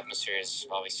mean, atmosphere is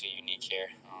obviously unique here.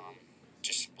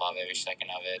 Just love every second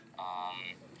of it.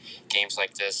 Games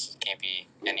like this can't be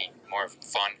any more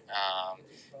fun.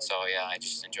 So yeah, I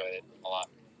just enjoyed it a lot.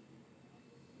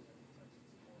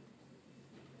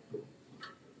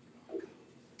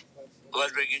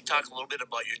 Ludwig, you talk a little bit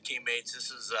about your teammates. This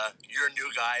is your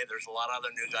new guy. There's a lot of other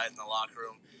new guys in the locker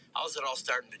room. How's it all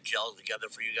starting to gel together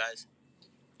for you guys?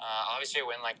 Obviously, a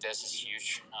win like this is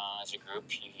huge. As a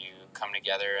group, you come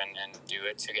together and do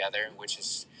it together, which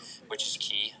is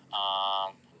key.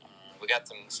 We got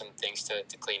some things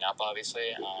to clean up,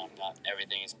 obviously. Not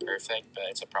everything is perfect, but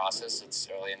it's a process. It's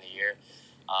early in the year,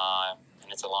 and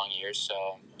it's a long year.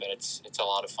 But it's a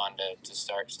lot of fun to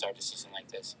start the season like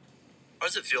this. What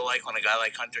does it feel like when a guy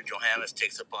like Hunter Johannes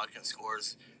takes a puck and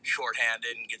scores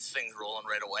shorthanded and gets things rolling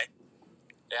right away?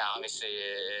 Yeah, obviously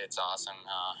it's awesome.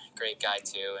 Great guy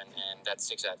too, and that's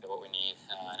exactly what we need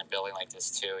in a building like this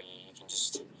too. You can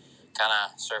just kind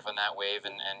of surf on that wave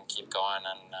and keep going,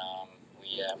 and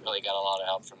we really got a lot of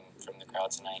help from the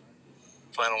crowd tonight.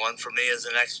 Final one for me is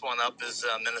the next one up is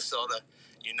Minnesota.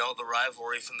 You know the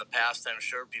rivalry from the past. I'm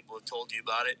sure people have told you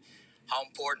about it. How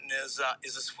important is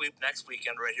a sweep next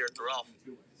weekend right here at the Ralph?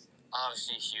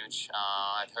 Obviously huge.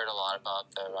 I've heard a lot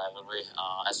about the rivalry.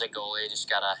 As a goalie, just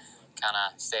gotta kind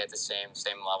of stay at the same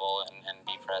level and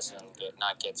be present,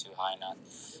 not get too high, not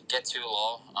get too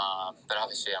low. But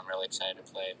obviously, I'm really excited to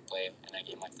play in a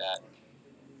game like that.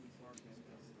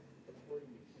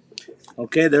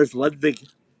 Okay, there's Ludwig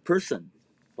Persson.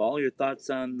 Paul, your thoughts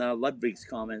on Ludwig's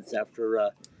comments after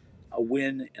a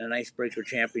win in an icebreaker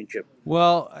championship?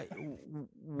 Well,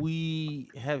 we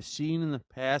have seen in the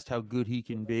past how good he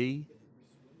can be.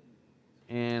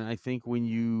 And I think when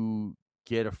you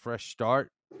get a fresh start,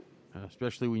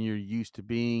 especially when you're used to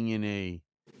being in a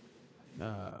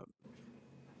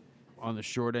on the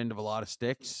short end of a lot of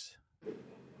sticks,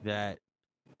 that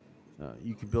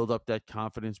you can build up that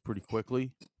confidence pretty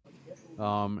quickly.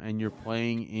 And you're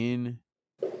playing in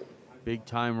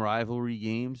big-time rivalry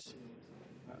games.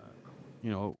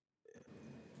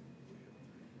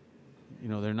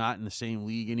 They're not in the same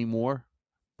league anymore,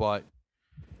 but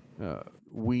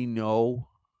we know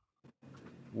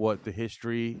what the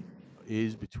history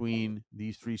is between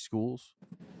these three schools,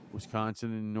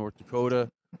 Wisconsin and North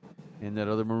Dakota, and that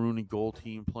other maroon and gold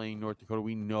team playing North Dakota.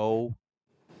 We know,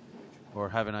 or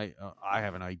I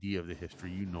have an idea of the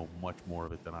history. You know much more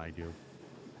of it than I do.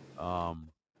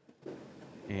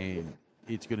 And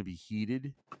it's going to be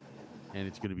heated, and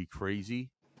it's going to be crazy,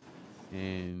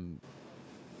 and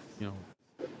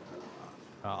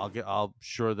I'll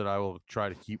sure that I will try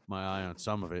to keep my eye on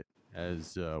some of it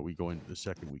as we go into the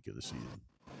second week of the season,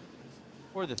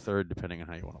 or the third, depending on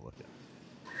how you want to look at it.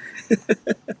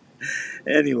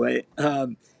 Anyway,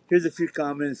 here's a few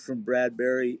comments from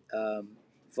Bradbury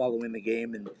following the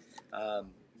game, and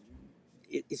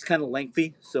it's kind of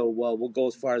lengthy, so we'll go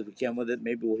as far as we can with it.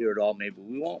 Maybe we'll hear it all, maybe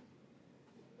we won't.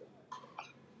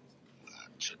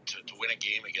 To win a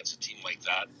game against a team like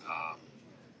that,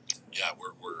 yeah,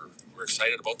 we're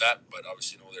excited about that, but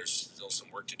obviously, there's still some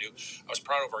work to do. I was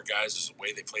proud of our guys as the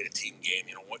way they played a team game.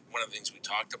 One of the things we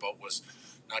talked about was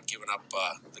not giving up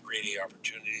the grade A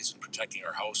opportunities and protecting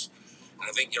our house. And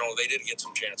I think, they did get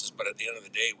some chances, but at the end of the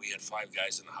day, we had 5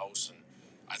 guys in the house, and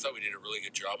I thought we did a really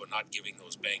good job of not giving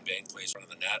those bang-bang plays in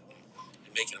front of the net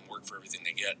and making them work for everything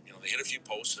they get. They hit a few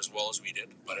posts as well as we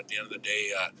did, but at the end of the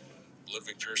day,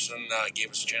 Ludwig Pearson gave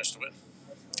us a chance to win.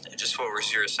 And just what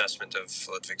was your assessment of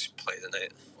Ludwig's play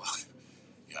tonight? Well,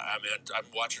 yeah, I mean, I'm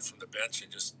watching from the bench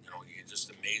and just, you're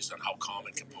just amazed on how calm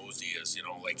and composed he is.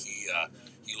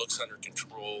 He looks under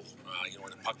control.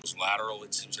 When the puck was lateral,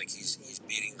 it seems like he's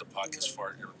beating the puck as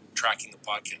far, tracking the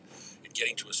puck and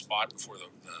getting to a spot before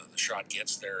the shot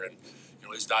gets there. And,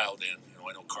 he's dialed in.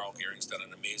 I know Carl Gehring's done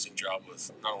an amazing job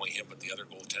with not only him, but the other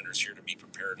goaltenders here to be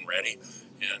prepared and ready.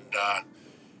 And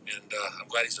I'm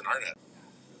glad he's in our net.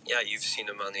 Yeah, you've seen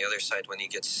him on the other side when he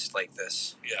gets like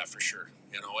this. Yeah, for sure.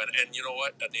 And you know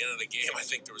what? At the end of the game, I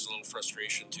think there was a little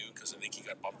frustration too, because I think he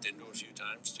got bumped into a few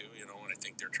times too. And I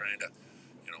think they're trying to,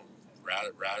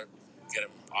 rather get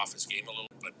him off his game a little.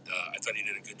 But I thought he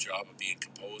did a good job of being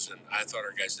composed, and I thought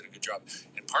our guys did a good job.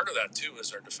 And part of that too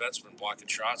is our defensemen blocking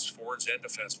shots, forwards and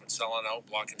defensemen selling out,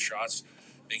 blocking shots,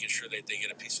 making sure that they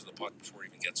get a piece of the puck before he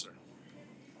even gets there.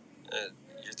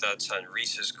 Your thoughts on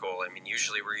Reese's goal? I mean,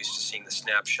 usually we're used to seeing the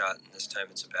snapshot, and this time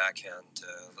it's a backhand,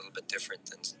 a little bit different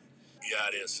than. Yeah,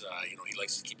 it is. He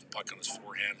likes to keep the puck on his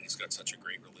forehand, and he's got such a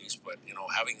great release. But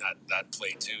having that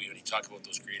play too, you talk about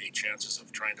those grade A chances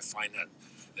of trying to find that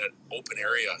open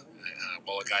area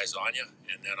while a guy's on you,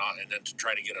 and then to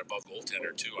try to get above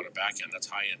goaltender too on a backhand. That's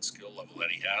high end skill level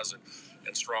that he has,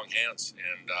 and strong hands.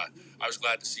 And I was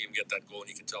glad to see him get that goal, and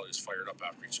you can tell he was fired up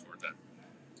after he scored that.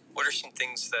 What are some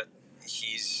things that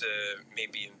he's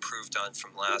maybe improved on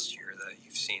from last year that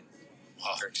you've seen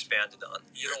or expanded on?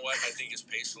 You know what? I think his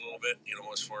pace a little bit,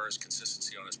 as far as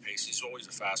consistency on his pace. He's always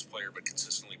a fast player, but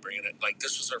consistently bringing it. Like,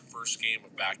 this was our first game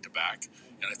of back-to-back,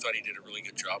 and I thought he did a really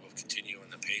good job of continuing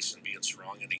the pace and being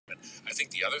strong. And I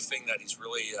think the other thing that he's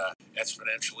really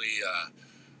exponentially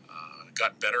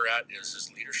gotten better at is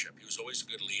his leadership. He was always a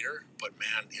good leader, but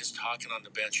man, his talking on the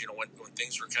bench, when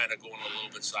things were kind of going a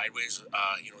little bit sideways,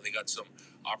 they got some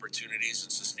opportunities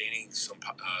and sustaining some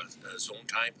zone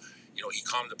time. He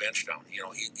calmed the bench down.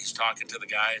 He's talking to the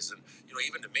guys, and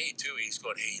even to me too. He's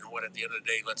going, hey, at the end of the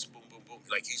day, let's boom, boom, boom.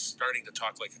 Like, he's starting to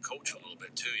talk like a coach a little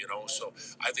bit too. So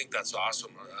I think that's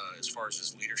awesome as far as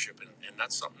his leadership, and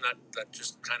that's something that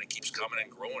just kind of keeps coming and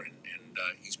growing, and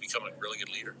he's become a really good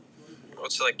leader.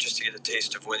 What's it like just to get a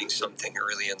taste of winning something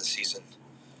early in the season?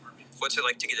 What's it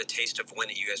like to get a taste of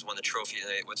winning? You guys won the trophy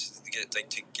tonight. What's it like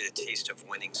to get a taste of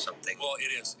winning something? Well,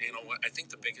 it is. I think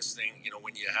the biggest thing,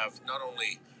 when you have not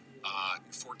only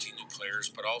 14 new players,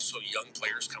 but also young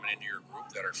players coming into your group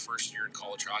that are first year in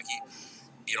college hockey,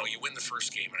 you win the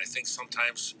first game, and I think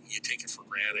sometimes you take it for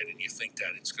granted and you think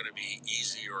that it's going to be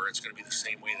easy or it's going to be the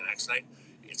same way the next night.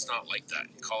 It's not like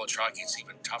that. In college hockey, it's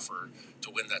even tougher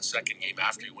to win that second game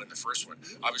after you win the first one.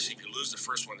 Obviously, if you lose the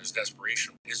first one, there's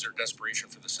desperation. Is there desperation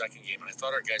for the second game? And I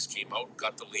thought our guys came out,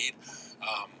 got the lead,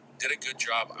 did a good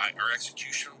job. Our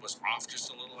execution was off just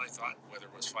a little, I thought, whether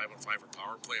it was 5-on-5 or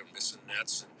power play or missing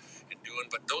nets and doing.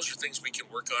 But those are things we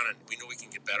can work on and we know we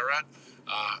can get better at.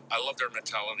 I loved our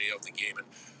mentality of the game. And,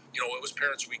 it was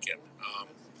Parents' Weekend.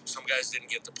 Some guys didn't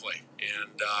get to play,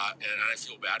 and I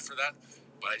feel bad for that.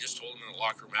 But I just told them in the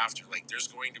locker room after, there's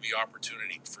going to be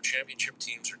opportunity for championship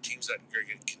teams or teams that are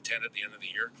going to contend at the end of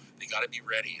the year. They got to be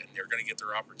ready, and they're going to get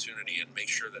their opportunity and make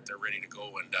sure that they're ready to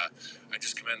go. And I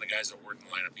just commend the guys that were in the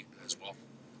lineup as well.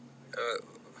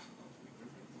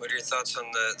 What are your thoughts on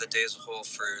the day as a whole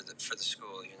for the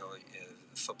school?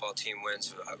 The football team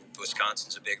wins.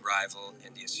 Wisconsin's a big rival.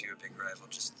 NDSU a big rival.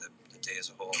 Just the day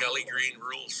as a whole. Kelly Green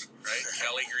rules, right?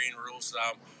 Kelly Green rules.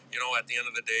 At the end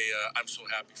of the day, I'm so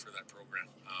happy for that program.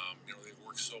 They've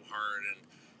worked so hard, and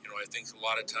I think a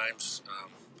lot of times,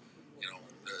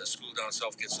 the school down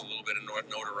south gets a little bit of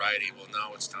notoriety. Well,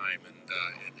 now it's time, and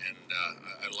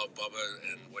I love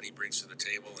Bubba and what he brings to the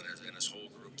table, and his whole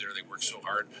group there. They work so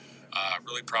hard.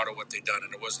 Really proud of what they've done,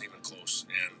 and it wasn't even close.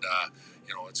 And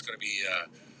it's going to be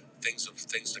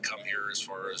things to come here as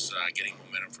far as getting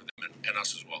momentum for them and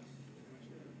us as well.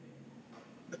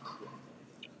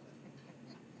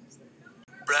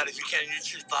 Brad, if you can,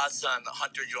 use your thoughts on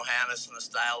Hunter Johannes and the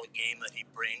style of game that he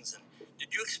brings, and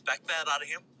Did you expect that out of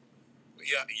him?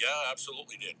 Yeah,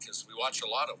 absolutely did, because we watch a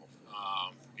lot of him.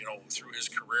 Through his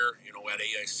career, at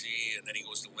AIC, and then he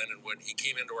goes to Lindenwood. He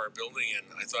came into our building, and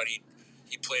I thought he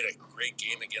played a great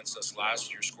game against us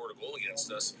last year, scored a goal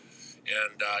against us.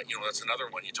 And, that's another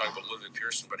one. You talk about Ludwig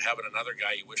Pearson, but having another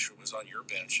guy you wish was on your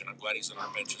bench, and I'm glad he's on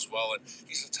our bench as well. And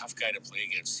he's a tough guy to play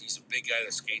against. He's a big guy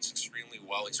that skates extremely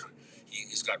well.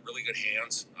 He's got really good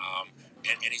hands,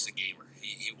 and he's a gamer.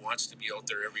 He wants to be out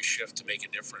there every shift to make a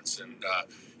difference, and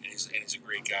he's a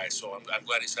great guy. So I'm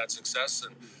glad he's had success.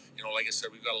 And, like I said,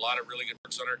 we've got a lot of really good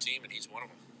works on our team, and he's one of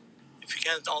them. If you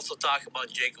can also talk about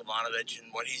Jake Ivanovich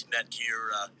and what he's meant to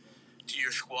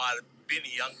your squad, being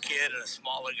a young kid and a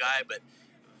smaller guy, but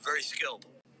very skilled.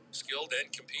 Skilled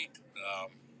and compete.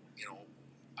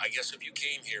 I guess if you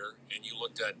came here and you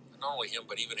looked at not only him,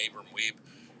 but even Abram Weeb,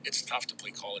 it's tough to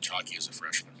play college hockey as a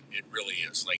freshman. It really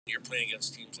is. Like, you're playing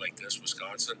against teams like this,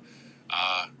 Wisconsin.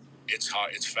 It's hot.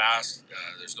 It's fast.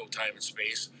 There's no time and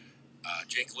space.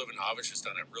 Jake Ivanovich has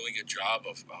done a really good job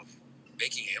of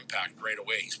making an impact right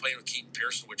away. He's playing with Keaton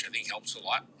Pearson, which I think helps a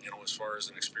lot, as far as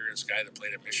an experienced guy that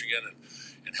played at Michigan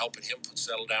and helping him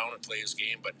settle down and play his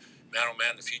game. But, man, oh,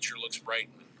 man, the future looks bright,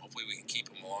 and hopefully we can keep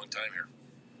him a long time here.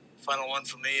 Final one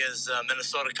for me is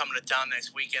Minnesota coming to town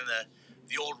next weekend,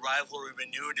 the old rivalry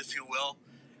renewed, if you will.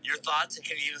 Your thoughts, and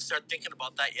can you even start thinking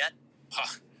about that yet?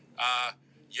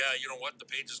 Yeah, you know what? The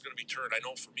page is going to be turned. I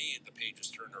know for me, the page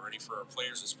is turned already. For our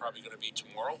players, it's probably going to be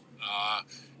tomorrow.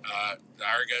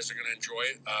 Our guys are going to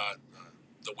enjoy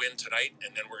the win tonight,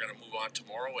 and then we're going to move on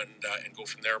tomorrow and go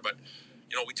from there. But,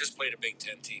 we just played a Big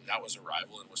Ten team. That was a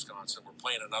rival in Wisconsin. We're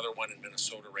playing another one in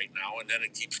Minnesota right now, and then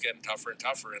it keeps getting tougher and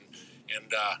tougher. And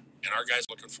our guys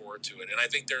looking forward to it. And I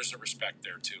think there's a respect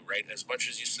there too, right? As much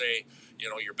as you say,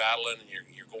 you're battling and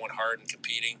you're going hard and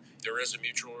competing, there is a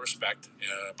mutual respect.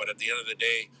 But at the end of the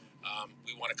day,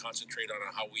 we want to concentrate on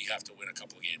how we have to win a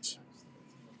couple of games.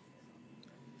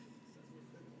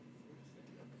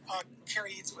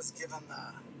 Kerry Eads was given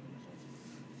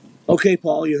Okay,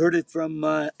 Paul, you heard it from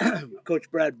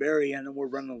Coach Brad Berry. I know we're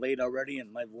running late already,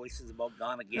 and my voice is about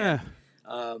gone again.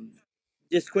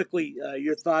 Just quickly,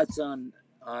 your thoughts on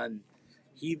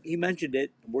he mentioned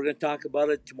it. We're going to talk about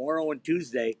it tomorrow and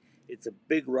Tuesday. It's a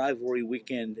big rivalry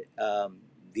weekend,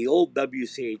 the old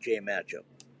WCHA matchup.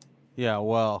 Yeah,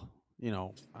 well,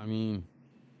 I mean,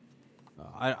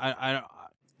 I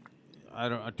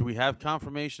don't. Do we have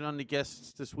confirmation on the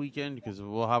guests this weekend? Because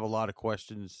we'll have a lot of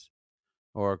questions.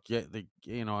 Or get the,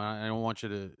 I don't want you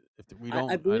to. If we don't,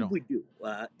 I believe we do.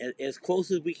 As close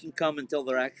as we can come until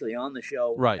they're actually on the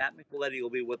show. Right. Pat Micheletti will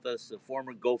be with us, a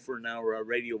former Gopher, now a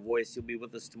radio voice. He'll be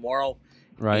with us tomorrow.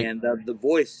 Right. And the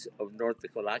voice of North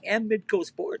Dakota and Midco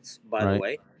Sports, by the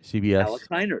way. CBS. Alex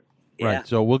Heinert. Yeah. Right.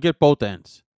 So we'll get both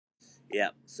ends. Yeah.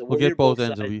 So we'll get both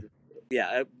ends.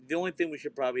 Yeah. The only thing we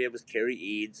should probably have is Kerry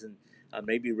Eads and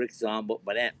maybe Rick Zombo,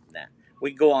 but nah.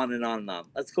 We can go on and on and on.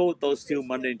 Let's go with those two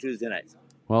Monday and Tuesday nights.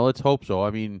 Well, let's hope so. I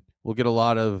mean, we'll get a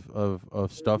lot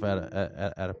of stuff out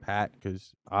of Pat,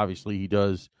 because obviously he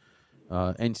does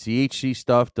NCHC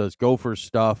stuff, does Gopher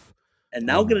stuff. And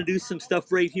now going to do some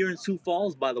stuff right here in Sioux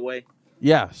Falls, by the way.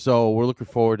 Yeah, so we're looking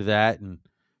forward to that. And,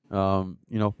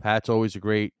 Pat's always a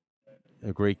great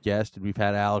guest. And we've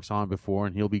had Alex on before,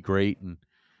 and he'll be great. And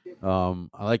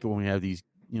I like it when we have these,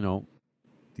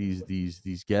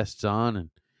 these guests on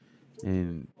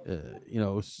and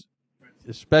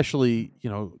especially,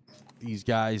 these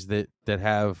guys that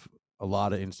have a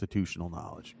lot of institutional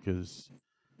knowledge, because,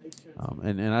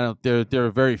 and I don't, there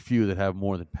are very few that have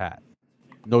more than Pat.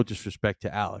 No disrespect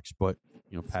to Alex, but,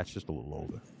 Pat's just a little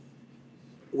older.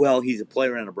 Well, he's a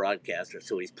player and a broadcaster,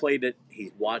 so he's played it,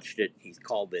 he's watched it, he's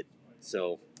called it.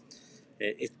 So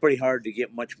it's pretty hard to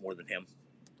get much more than him.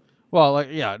 Well,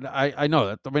 I know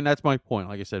that. I mean, that's my point,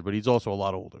 like I said, but he's also a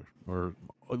lot older, or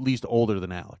at least older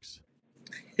than Alex.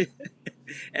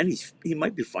 And he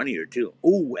might be funnier too.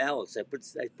 Oh, Alex, I put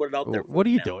it out there. What are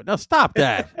you doing? No, stop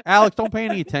that, Alex. Don't pay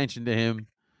any attention to him.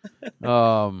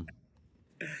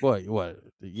 What?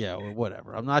 Yeah,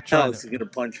 whatever. I'm not trying. Alex is gonna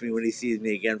punch me when he sees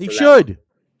me again. He should.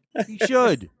 He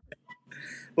should.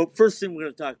 But first thing we're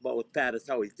gonna talk about with Pat is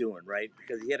how he's doing, right?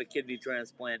 Because he had a kidney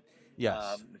transplant.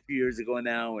 Yes. A few years ago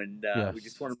now, and yes. We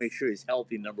just want to make sure he's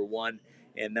healthy, number one,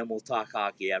 and then we'll talk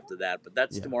hockey after that. But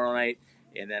that's tomorrow night.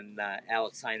 And then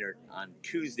Alex Heinert on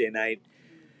Tuesday night.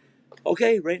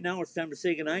 Okay, right now it's time to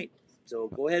say goodnight. So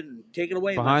go ahead and take it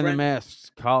away, Behind my the friend.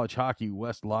 Masks, College Hockey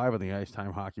West live on the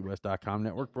IcetimeHockeyWest.com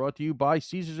network, brought to you by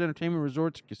Caesars Entertainment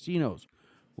Resorts and Casinos.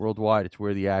 Worldwide, it's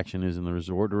where the action is in the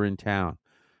resort or in town.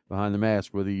 Behind the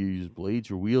Mask, whether you use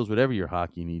blades or wheels, whatever your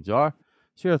hockey needs are.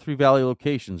 See our 3 Valley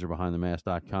locations or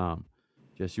BehindTheMask.com.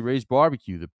 Jesse Ray's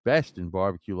Barbecue, the best in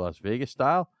barbecue Las Vegas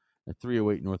style, at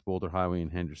 308 North Boulder Highway in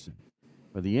Henderson.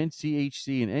 By the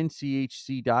NCHC and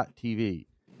NCHC.TV.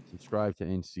 Subscribe to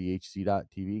NCHC.TV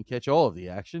and catch all of the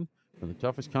action from the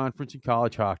toughest conference in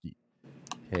college hockey.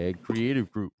 Tag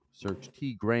Creative Group. Search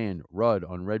T Grand Rudd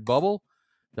on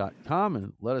Redbubble.com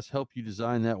and let us help you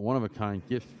design that one-of-a-kind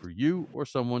gift for you or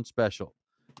someone special.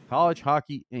 College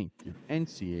Hockey Inc., your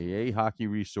NCAA hockey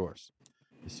resource.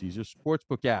 The Caesars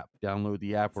Sportsbook app. Download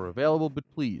the app where available, but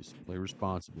please play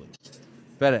responsibly.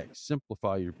 FedEx.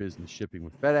 Simplify your business shipping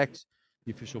with FedEx,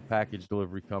 the official package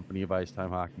delivery company of Ice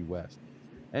Time Hockey West.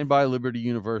 And by Liberty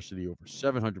University. Over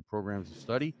 700 programs of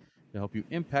study to help you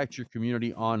impact your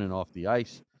community on and off the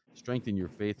ice. Strengthen your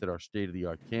faith at our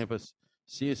state-of-the-art campus.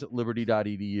 See us at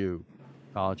liberty.edu.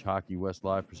 College Hockey West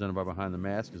Live, presented by Behind the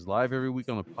Mask, is live every week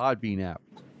on the Podbean app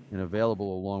and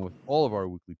available along with all of our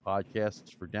weekly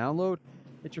podcasts for download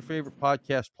at your favorite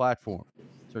podcast platform.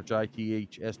 Search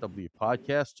ITHSW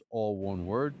Podcasts, all one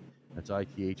word. That's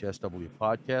ITHSW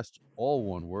Podcasts, all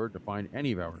one word, to find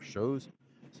any of our shows.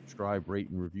 Subscribe, rate,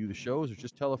 and review the shows, or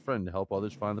just tell a friend to help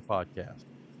others find the podcast.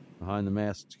 Behind the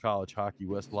Masks, College Hockey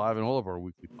West Live, and all of our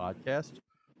weekly podcasts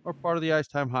are part of the Ice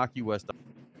Time Hockey West.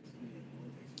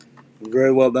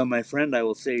 Very well done, my friend. I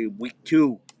will say week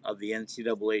 2 of the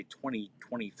NCAA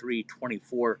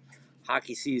 2023-24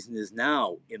 hockey season is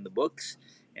now in the books,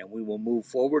 and we will move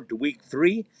forward to week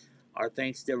 3. Our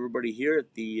thanks to everybody here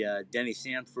at the Denny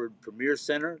Sanford Premier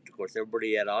Center. Of course,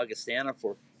 everybody at Augustana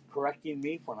for correcting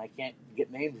me when I can't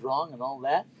get names wrong and all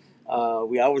that.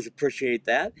 We always appreciate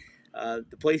that.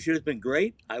 The place here has been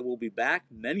great. I will be back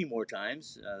many more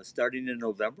times starting in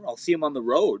November. I'll see them on the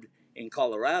road in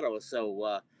Colorado.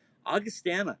 So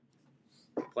Augustana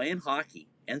playing hockey,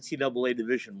 NCAA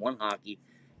Division I hockey,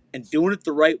 and doing it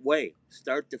the right way,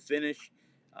 start to finish,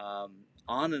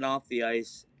 on and off the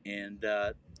ice, and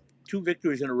 2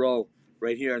 victories in a row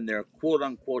right here in their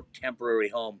quote-unquote temporary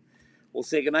home. We'll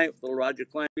say goodnight, little Roger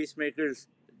Klein, Peacemakers,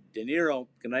 De Niro.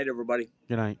 Good night, everybody.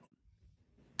 Good night.